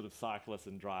between sort of cyclists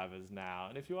and drivers now.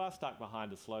 And if you are stuck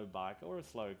behind a slow bike or a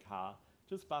slow car,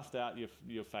 just bust out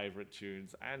your favourite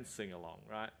tunes and sing along,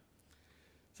 right?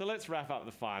 So let's wrap up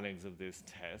the findings of this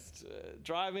test.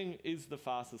 Driving is the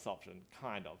fastest option,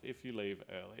 kind of, if you leave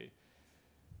early.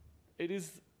 It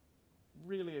is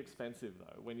really expensive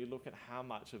though, when you look at how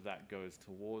much of that goes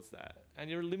towards that. And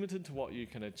you're limited to what you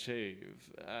can achieve.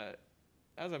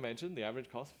 As I mentioned, the average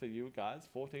cost for you guys,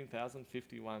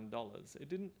 $14,051.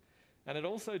 It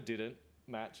also didn't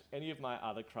match any of my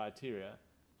other criteria.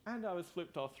 And I was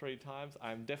flipped off 3 times.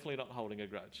 I'm definitely not holding a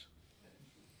grudge.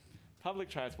 Public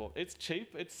transport, it's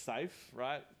cheap, it's safe,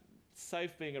 right?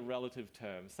 Safe being a relative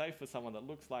term. Safe for someone that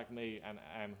looks like me and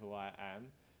am who I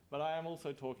am. But I am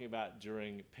also talking about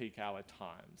during peak hour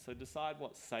time. So decide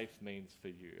what safe means for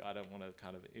you. I don't want to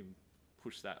kind of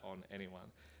push that on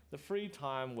anyone. The free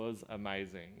time was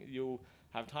amazing. You'll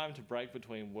have time to break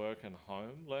between work and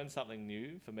home, learn something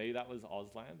new. For me, that was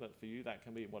Auslan, but for you, that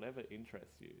can be whatever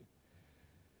interests you.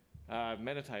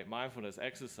 Meditate, mindfulness,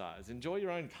 exercise. Enjoy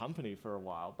your own company for a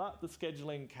while, but the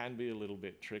scheduling can be a little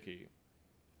bit tricky.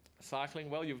 Cycling,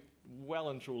 well, you've well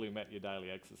and truly met your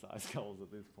daily exercise goals at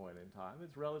this point in time.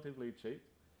 It's relatively cheap.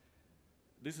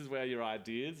 This is where your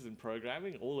ideas and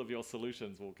programming, all of your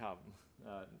solutions will come.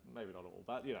 Maybe not all,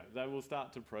 but they will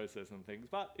start to process some things,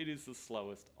 but it is the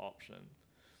slowest option.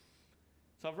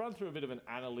 So I've run through a bit of an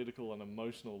analytical and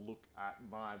emotional look at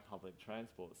my public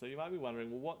transport. So you might be wondering,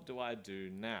 well, what do I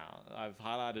do now? I've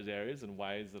highlighted areas and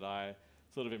ways that I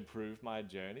sort of improved my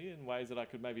journey and ways that I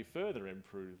could maybe further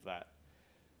improve that.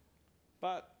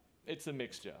 But it's a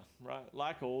mixture, right?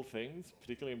 Like all things,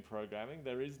 particularly in programming,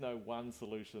 there is no one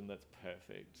solution that's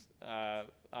perfect.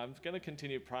 I'm going to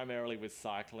continue primarily with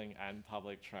cycling and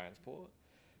public transport.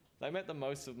 They met the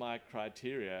most of my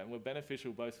criteria and were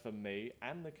beneficial both for me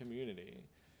and the community.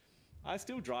 I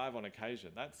still drive on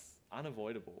occasion. That's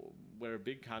unavoidable. We're a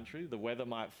big country. The weather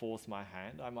might force my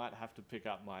hand. I might have to pick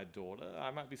up my daughter. I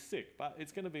might be sick, but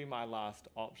it's going to be my last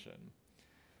option.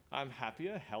 I'm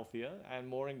happier, healthier, and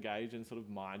more engaged in sort of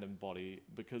mind and body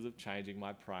because of changing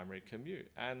my primary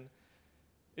commute. And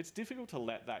it's difficult to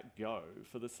let that go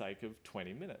for the sake of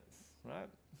 20 minutes, right?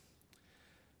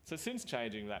 So since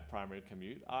changing that primary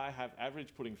commute, I have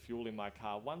averaged putting fuel in my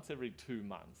car once every 2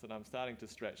 months, and I'm starting to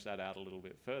stretch that out a little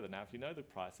bit further. Now, if you know the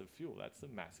price of fuel, that's a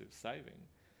massive saving.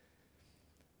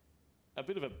 a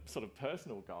bit of a sort of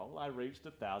personal goal, I reached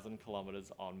 1,000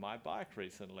 kilometres on my bike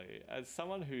recently. As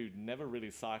someone who never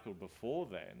really cycled before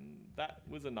then, that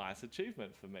was a nice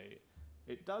achievement for me.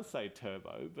 It does say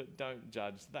turbo, but don't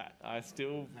judge that. I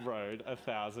still rode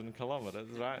 1,000 kilometres,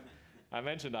 right? I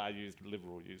mentioned I used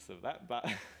liberal use of that, but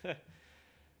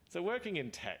so working in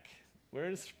tech, we're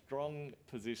in a strong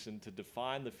position to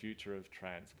define the future of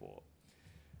transport.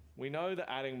 We know that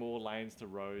adding more lanes to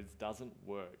roads doesn't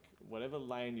work. Whatever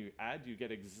lane you add, you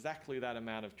get exactly that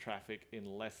amount of traffic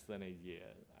in less than a year,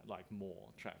 like more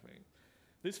traffic.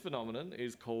 This phenomenon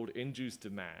is called induced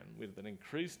demand. With an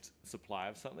increased supply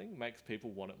of something, makes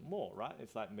people want it more, right?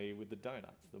 It's like me with the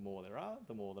donuts. The more there are,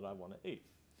 the more that I want to eat.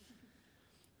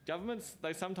 Governments,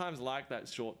 they sometimes like that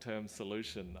short-term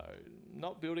solution though.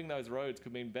 Not building those roads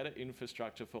could mean better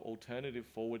infrastructure for alternative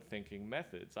forward-thinking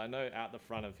methods. I know out the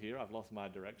front of here, I've lost my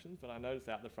directions, but I noticed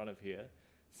out the front of here,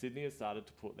 Sydney has started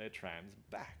to put their trams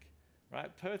back,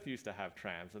 right? Perth used to have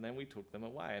trams and then we took them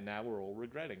away and now we're all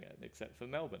regretting it, except for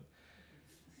Melbourne.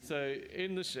 So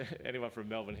anyone from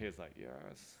Melbourne here is like,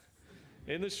 yes.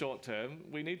 In the short term,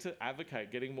 we need to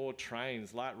advocate getting more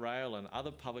trains, light rail and other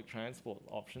public transport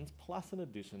options, plus an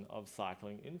addition of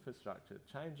cycling infrastructure.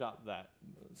 Change up that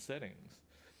settings.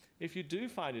 If you do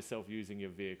find yourself using your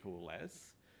vehicle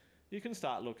less, you can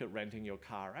start look at renting your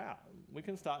car out. We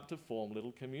can start to form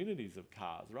little communities of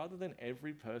cars rather than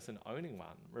every person owning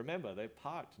one. Remember, they're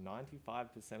parked 95%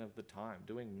 of the time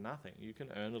doing nothing. You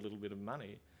can earn a little bit of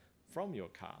money from your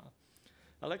car.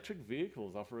 Electric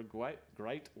vehicles offer a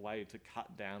great way to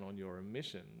cut down on your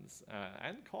emissions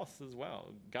and costs as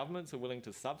well. Governments are willing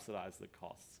to subsidise the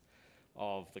costs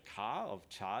of the car, of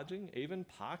charging, even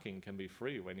parking can be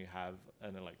free when you have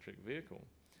an electric vehicle.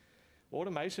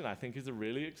 Automation, I think, is a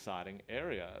really exciting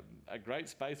area, a great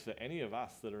space for any of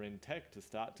us that are in tech to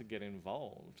start to get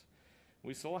involved.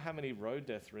 We saw how many road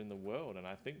deaths are in the world, and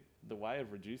I think the way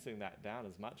of reducing that down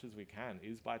as much as we can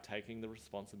is by taking the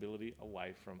responsibility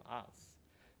away from us.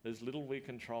 There's little we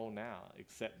control now,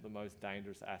 except the most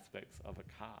dangerous aspects of a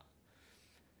car.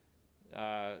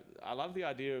 I love the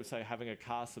idea of, say, having a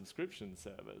car subscription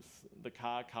service. The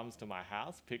car comes to my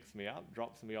house, picks me up,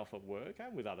 drops me off at work,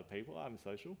 and with other people, I'm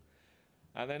social.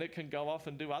 And then it can go off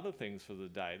and do other things for the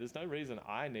day. There's no reason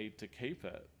I need to keep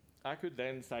it. I could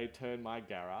then, say, turn my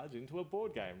garage into a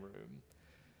board game room.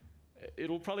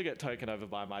 It'll probably get taken over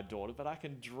by my daughter, but I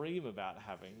can dream about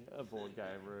having a board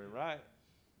game room, right?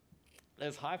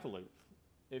 There's Hyperloop.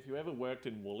 If you ever worked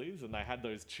in Woolies and they had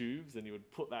those tubes and you would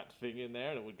put that thing in there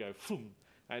and it would go boom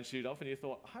and shoot off and you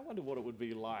thought, I wonder what it would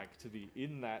be like to be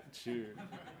in that tube.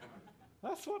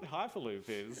 That's what Hyperloop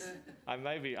is. I don't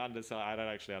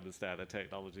actually understand the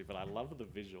technology, but I love the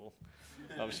visual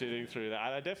of shooting through that.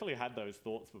 I definitely had those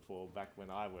thoughts before back when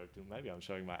I worked, and maybe I'm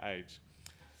showing my age.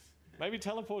 Maybe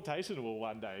teleportation will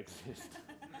one day exist.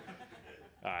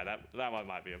 All right, that one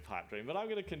might be a pipe dream, but I'm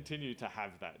going to continue to have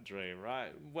that dream,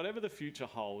 right? Whatever the future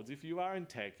holds, if you are in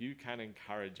tech, you can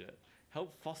encourage it.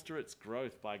 Help foster its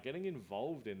growth by getting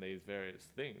involved in these various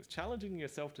things, challenging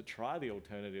yourself to try the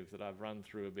alternatives that I've run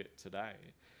through a bit today.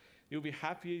 You'll be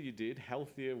happier you did,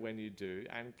 healthier when you do,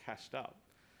 and cashed up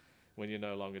when you're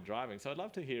no longer driving. So I'd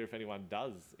love to hear if anyone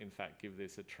does, in fact, give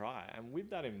this a try. And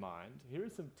with that in mind, here are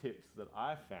some tips that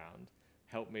I found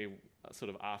help me sort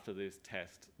of after this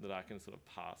test that I can sort of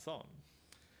pass on.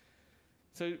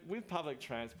 So with public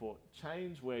transport,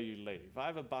 change where you leave. I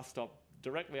have a bus stop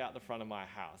directly out the front of my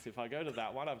house. If I go to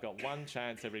that one, I've got one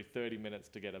chance every 30 minutes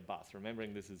to get a bus,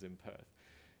 remembering this is in Perth.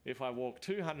 If I walk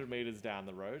 200 metres down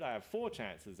the road, I have 4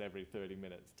 chances every 30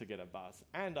 minutes to get a bus.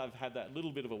 And I've had that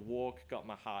little bit of a walk, got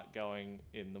my heart going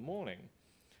in the morning.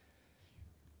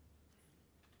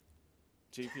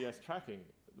 GPS tracking.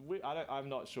 I'm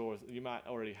not sure, you might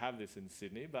already have this in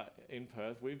Sydney, but in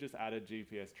Perth, we've just added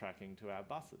GPS tracking to our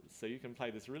buses. So you can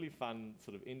play this really fun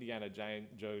sort of Indiana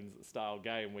Jones style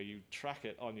game where you track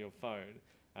it on your phone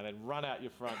and then run out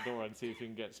your front door and see if you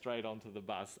can get straight onto the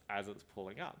bus as it's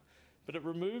pulling up. But it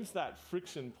removes that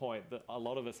friction point that a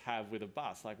lot of us have with a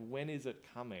bus, like when is it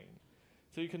coming?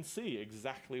 So you can see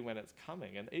exactly when it's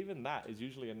coming, and even that is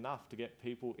usually enough to get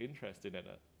people interested in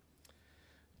it.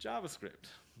 JavaScript.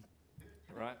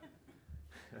 Right?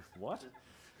 What?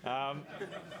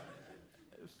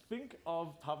 Think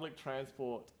of public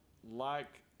transport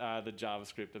like the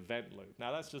JavaScript event loop.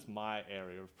 Now, that's just my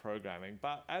area of programming,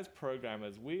 but as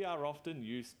programmers, we are often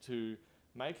used to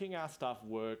making our stuff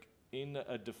work in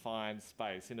a defined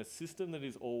space, in a system that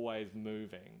is always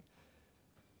moving.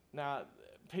 Now,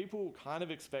 people kind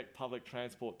of expect public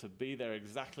transport to be there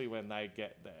exactly when they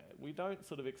get there. We don't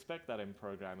sort of expect that in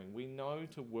programming. We know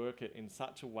to work it in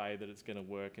such a way that it's going to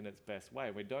work in its best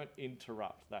way. We don't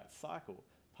interrupt that cycle.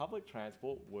 Public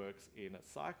transport works in a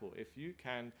cycle. If you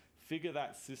can figure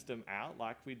that system out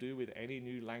like we do with any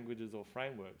new languages or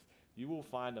frameworks, you will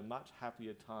find a much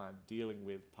happier time dealing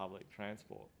with public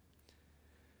transport.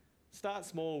 Start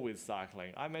small with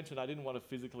cycling. I mentioned I didn't want to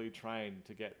physically train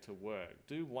to get to work.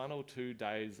 Do 1 or 2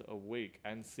 days a week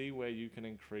and see where you can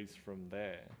increase from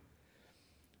there.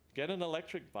 Get an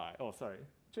electric bike. Oh, sorry,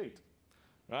 cheat.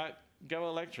 Right? Go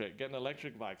electric. Get an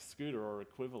electric bike, scooter or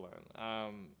equivalent.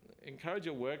 Encourage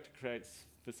your work to create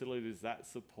facilities that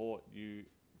support you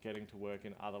getting to work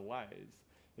in other ways.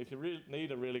 If you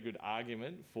need a really good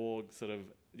argument for sort of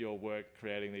your work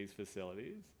creating these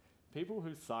facilities, people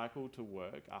who cycle to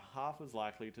work are half as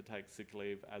likely to take sick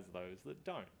leave as those that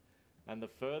don't. And the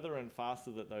further and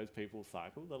faster that those people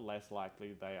cycle, the less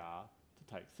likely they are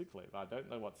to take sick leave. I don't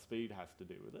know what speed has to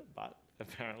do with it, but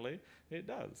apparently it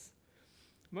does.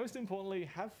 Most importantly,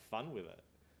 have fun with it.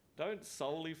 Don't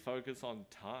solely focus on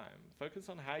time. Focus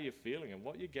on how you're feeling and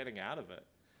what you're getting out of it.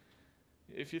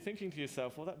 If you're thinking to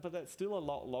yourself, well, but that's still a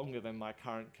lot longer than my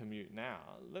current commute now,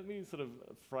 let me sort of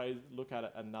look at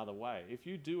it another way. If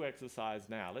you do exercise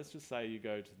now, let's just say you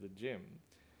go to the gym,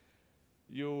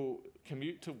 you'll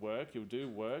commute to work,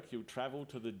 you'll travel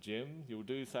to the gym, you'll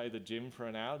do, say, the gym for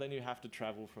an hour, then you have to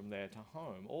travel from there to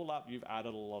home. All up, you've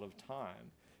added a lot of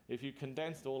time. If you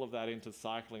condensed all of that into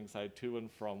cycling, say, to and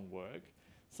from work,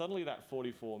 suddenly that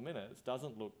 44 minutes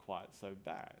doesn't look quite so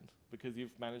bad because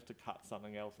you've managed to cut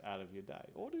something else out of your day.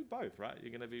 Or do both, right?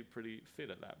 You're going to be pretty fit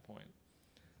at that point.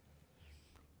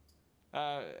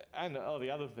 The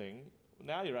other thing,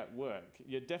 now you're at work,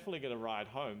 you're definitely going to ride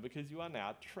home because you are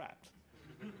now trapped.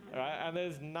 Right? And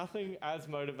there's nothing as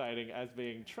motivating as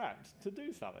being trapped to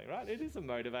do something, right? It is a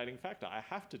motivating factor. I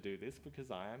have to do this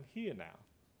because I am here now.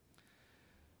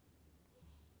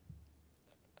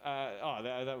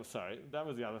 That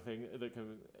was the other thing.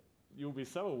 You'll be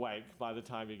so awake by the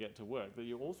time you get to work that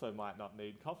you also might not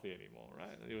need coffee anymore,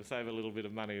 right? You'll save a little bit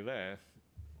of money there.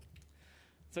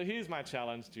 So here's my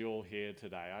challenge to you all here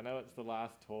today. I know it's the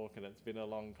last talk and it's been a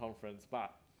long conference,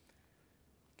 but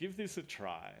give this a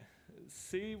try.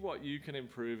 See what you can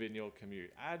improve in your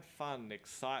commute. Add fun,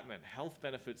 excitement, health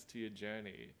benefits to your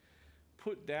journey.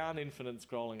 Put down infinite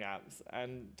scrolling apps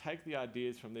and take the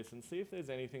ideas from this and see if there's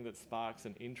anything that sparks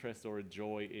an interest or a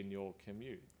joy in your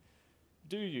commute.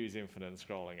 Do use infinite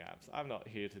scrolling apps. I'm not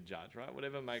here to judge, right?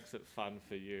 Whatever makes it fun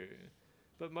for you.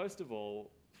 But most of all,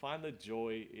 find the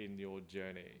joy in your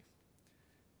journey.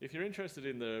 If you're interested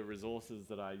in the resources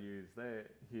that I use, they're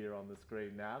here on the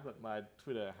screen now, but my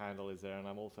Twitter handle is there and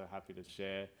I'm also happy to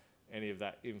share any of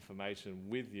that information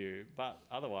with you. But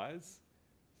otherwise,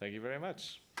 thank you very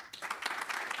much.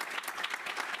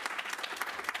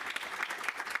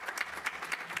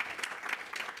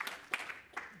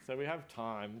 So we have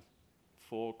time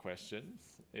for questions,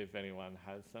 if anyone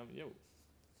has some. Yo.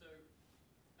 So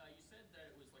you said that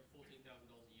it was like $14,000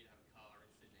 a year to have a car in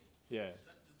Sydney. Yeah.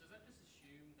 Does that just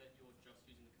assume that you're just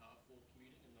using the car for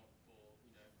commuting and not for,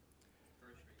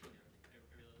 groceries every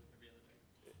other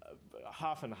day?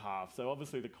 Half and half. So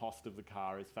obviously the cost of the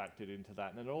car is factored into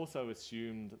that. And it also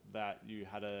assumed that you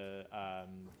had a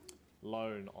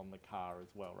loan on the car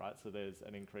as well, right? So there's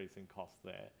an increase in cost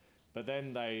there. But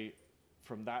then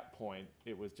from that point,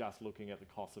 it was just looking at the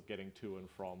cost of getting to and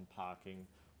from parking,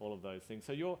 all of those things.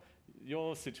 So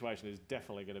your situation is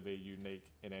definitely going to be unique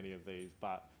in any of these,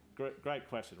 but great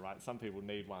question, right? Some people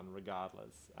need one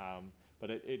regardless.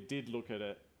 But it did look at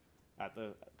it at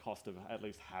the cost of at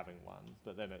least having one,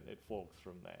 but then it forks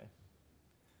from there.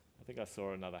 I think I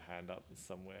saw another hand up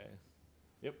somewhere.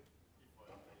 Yep.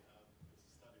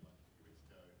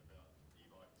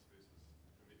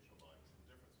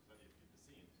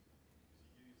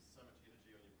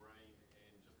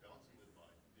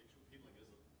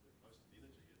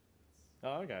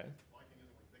 Oh, okay. Biking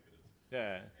isn't what you think it is.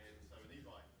 Yeah. And so an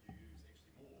e-bike you use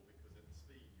actually more because at the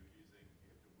speed you have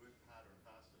to work harder and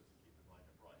faster to keep the bike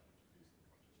upright, which you do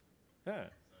subconsciously. Yeah.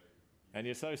 And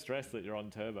you're so stressed that you're on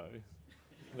turbo.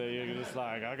 That you're just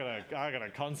like, I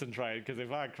gotta concentrate because if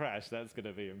I crash, that's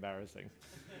gonna be embarrassing.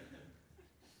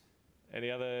 Any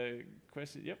other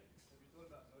questions? Yep. Have you thought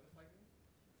about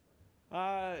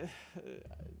motorcycling?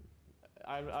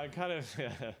 I kind of.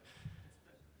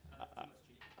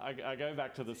 I go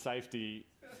back to the safety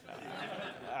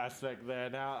aspect there.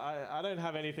 Now, I don't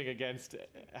have anything against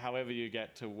however you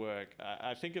get to work.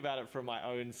 I think about it from my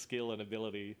own skill and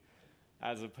ability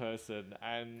as a person.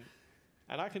 And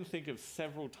And I can think of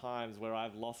several times where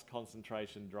I've lost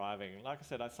concentration driving. Like I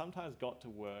said, I sometimes got to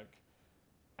work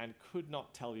and could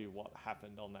not tell you what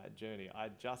happened on that journey. I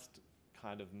just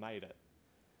kind of made it.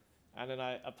 And then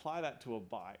I apply that to a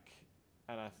bike,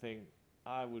 and I think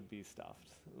I would be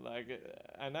stuffed.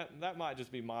 And that might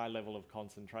just be my level of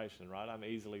concentration, right? I'm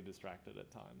easily distracted at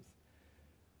times.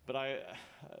 But I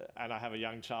have a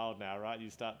young child now, right? You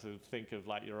start to think of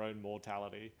like your own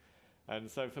mortality. And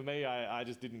so for me, I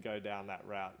just didn't go down that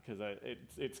route because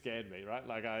it scared me, right?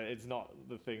 Like it's not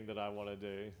the thing that I want to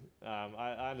do.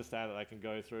 I understand that I can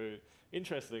go through.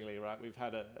 Interestingly, right, we've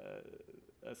had a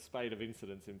spate of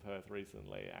incidents in Perth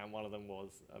recently, and one of them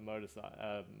was a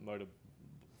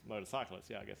motorcyclist.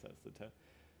 Yeah, I guess that's the term.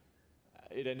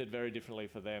 It ended very differently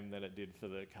for them than it did for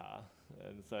the car,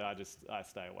 and so I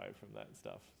stay away from that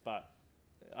stuff. But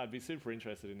I'd be super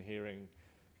interested in hearing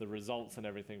the results and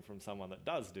everything from someone that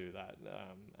does do that,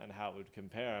 and how it would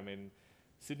compare. I mean,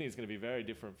 Sydney is going to be very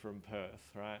different from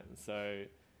Perth, right? And so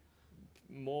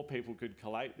more people could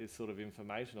collate this sort of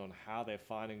information on how they're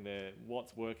finding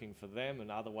what's working for them and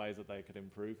other ways that they could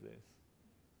improve this.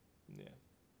 Yeah.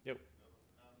 Yep. What sort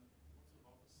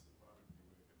of office environment do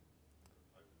you work in?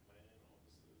 Open plan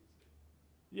offices?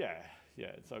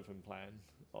 Yeah, it's open plan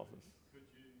office. Could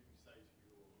you say to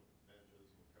your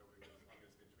managers or co-workers, I'm going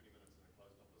to spend 20 minutes in a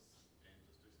closed office and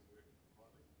just do some work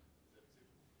quietly? Is that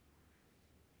acceptable?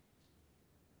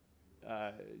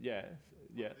 Yeah.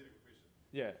 Hypothetical question.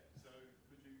 Yeah. So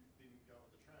could you then go on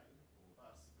the train or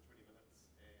bus for 20 minutes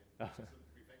and do some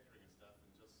refactoring and stuff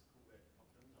and just call that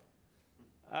pop-in time?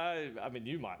 I mean,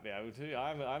 you might be able to.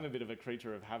 I'm a bit of a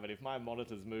creature of habit. If my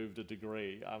monitor's moved a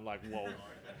degree, I'm like, whoa,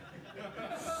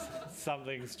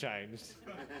 something's changed.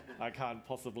 I can't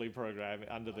possibly program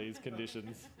under these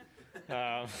conditions.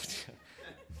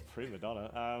 Prima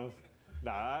donna.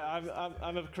 No,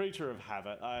 I'm a creature of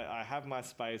habit. I have my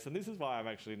space, and this is why I'm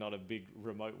actually not a big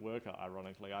remote worker,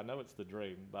 ironically. I know it's the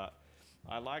dream, but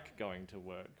I like going to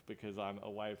work because I'm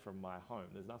away from my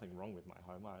home. There's nothing wrong with my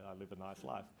home. I live a nice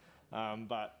life.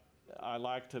 But I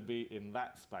like to be in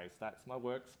that space. That's my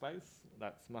workspace.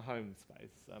 That's my home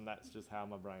space. And that's just how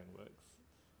my brain works.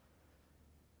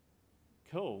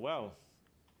 Cool. Well,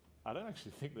 I don't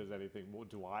actually think there's anything more.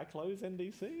 Do I close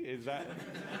NDC? Is that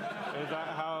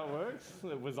how it works?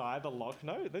 Was I the lock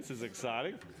note? This is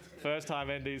exciting. First time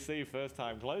NDC, first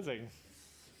time closing.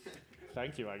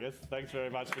 Thank you, I guess. Thanks very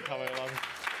much for coming along.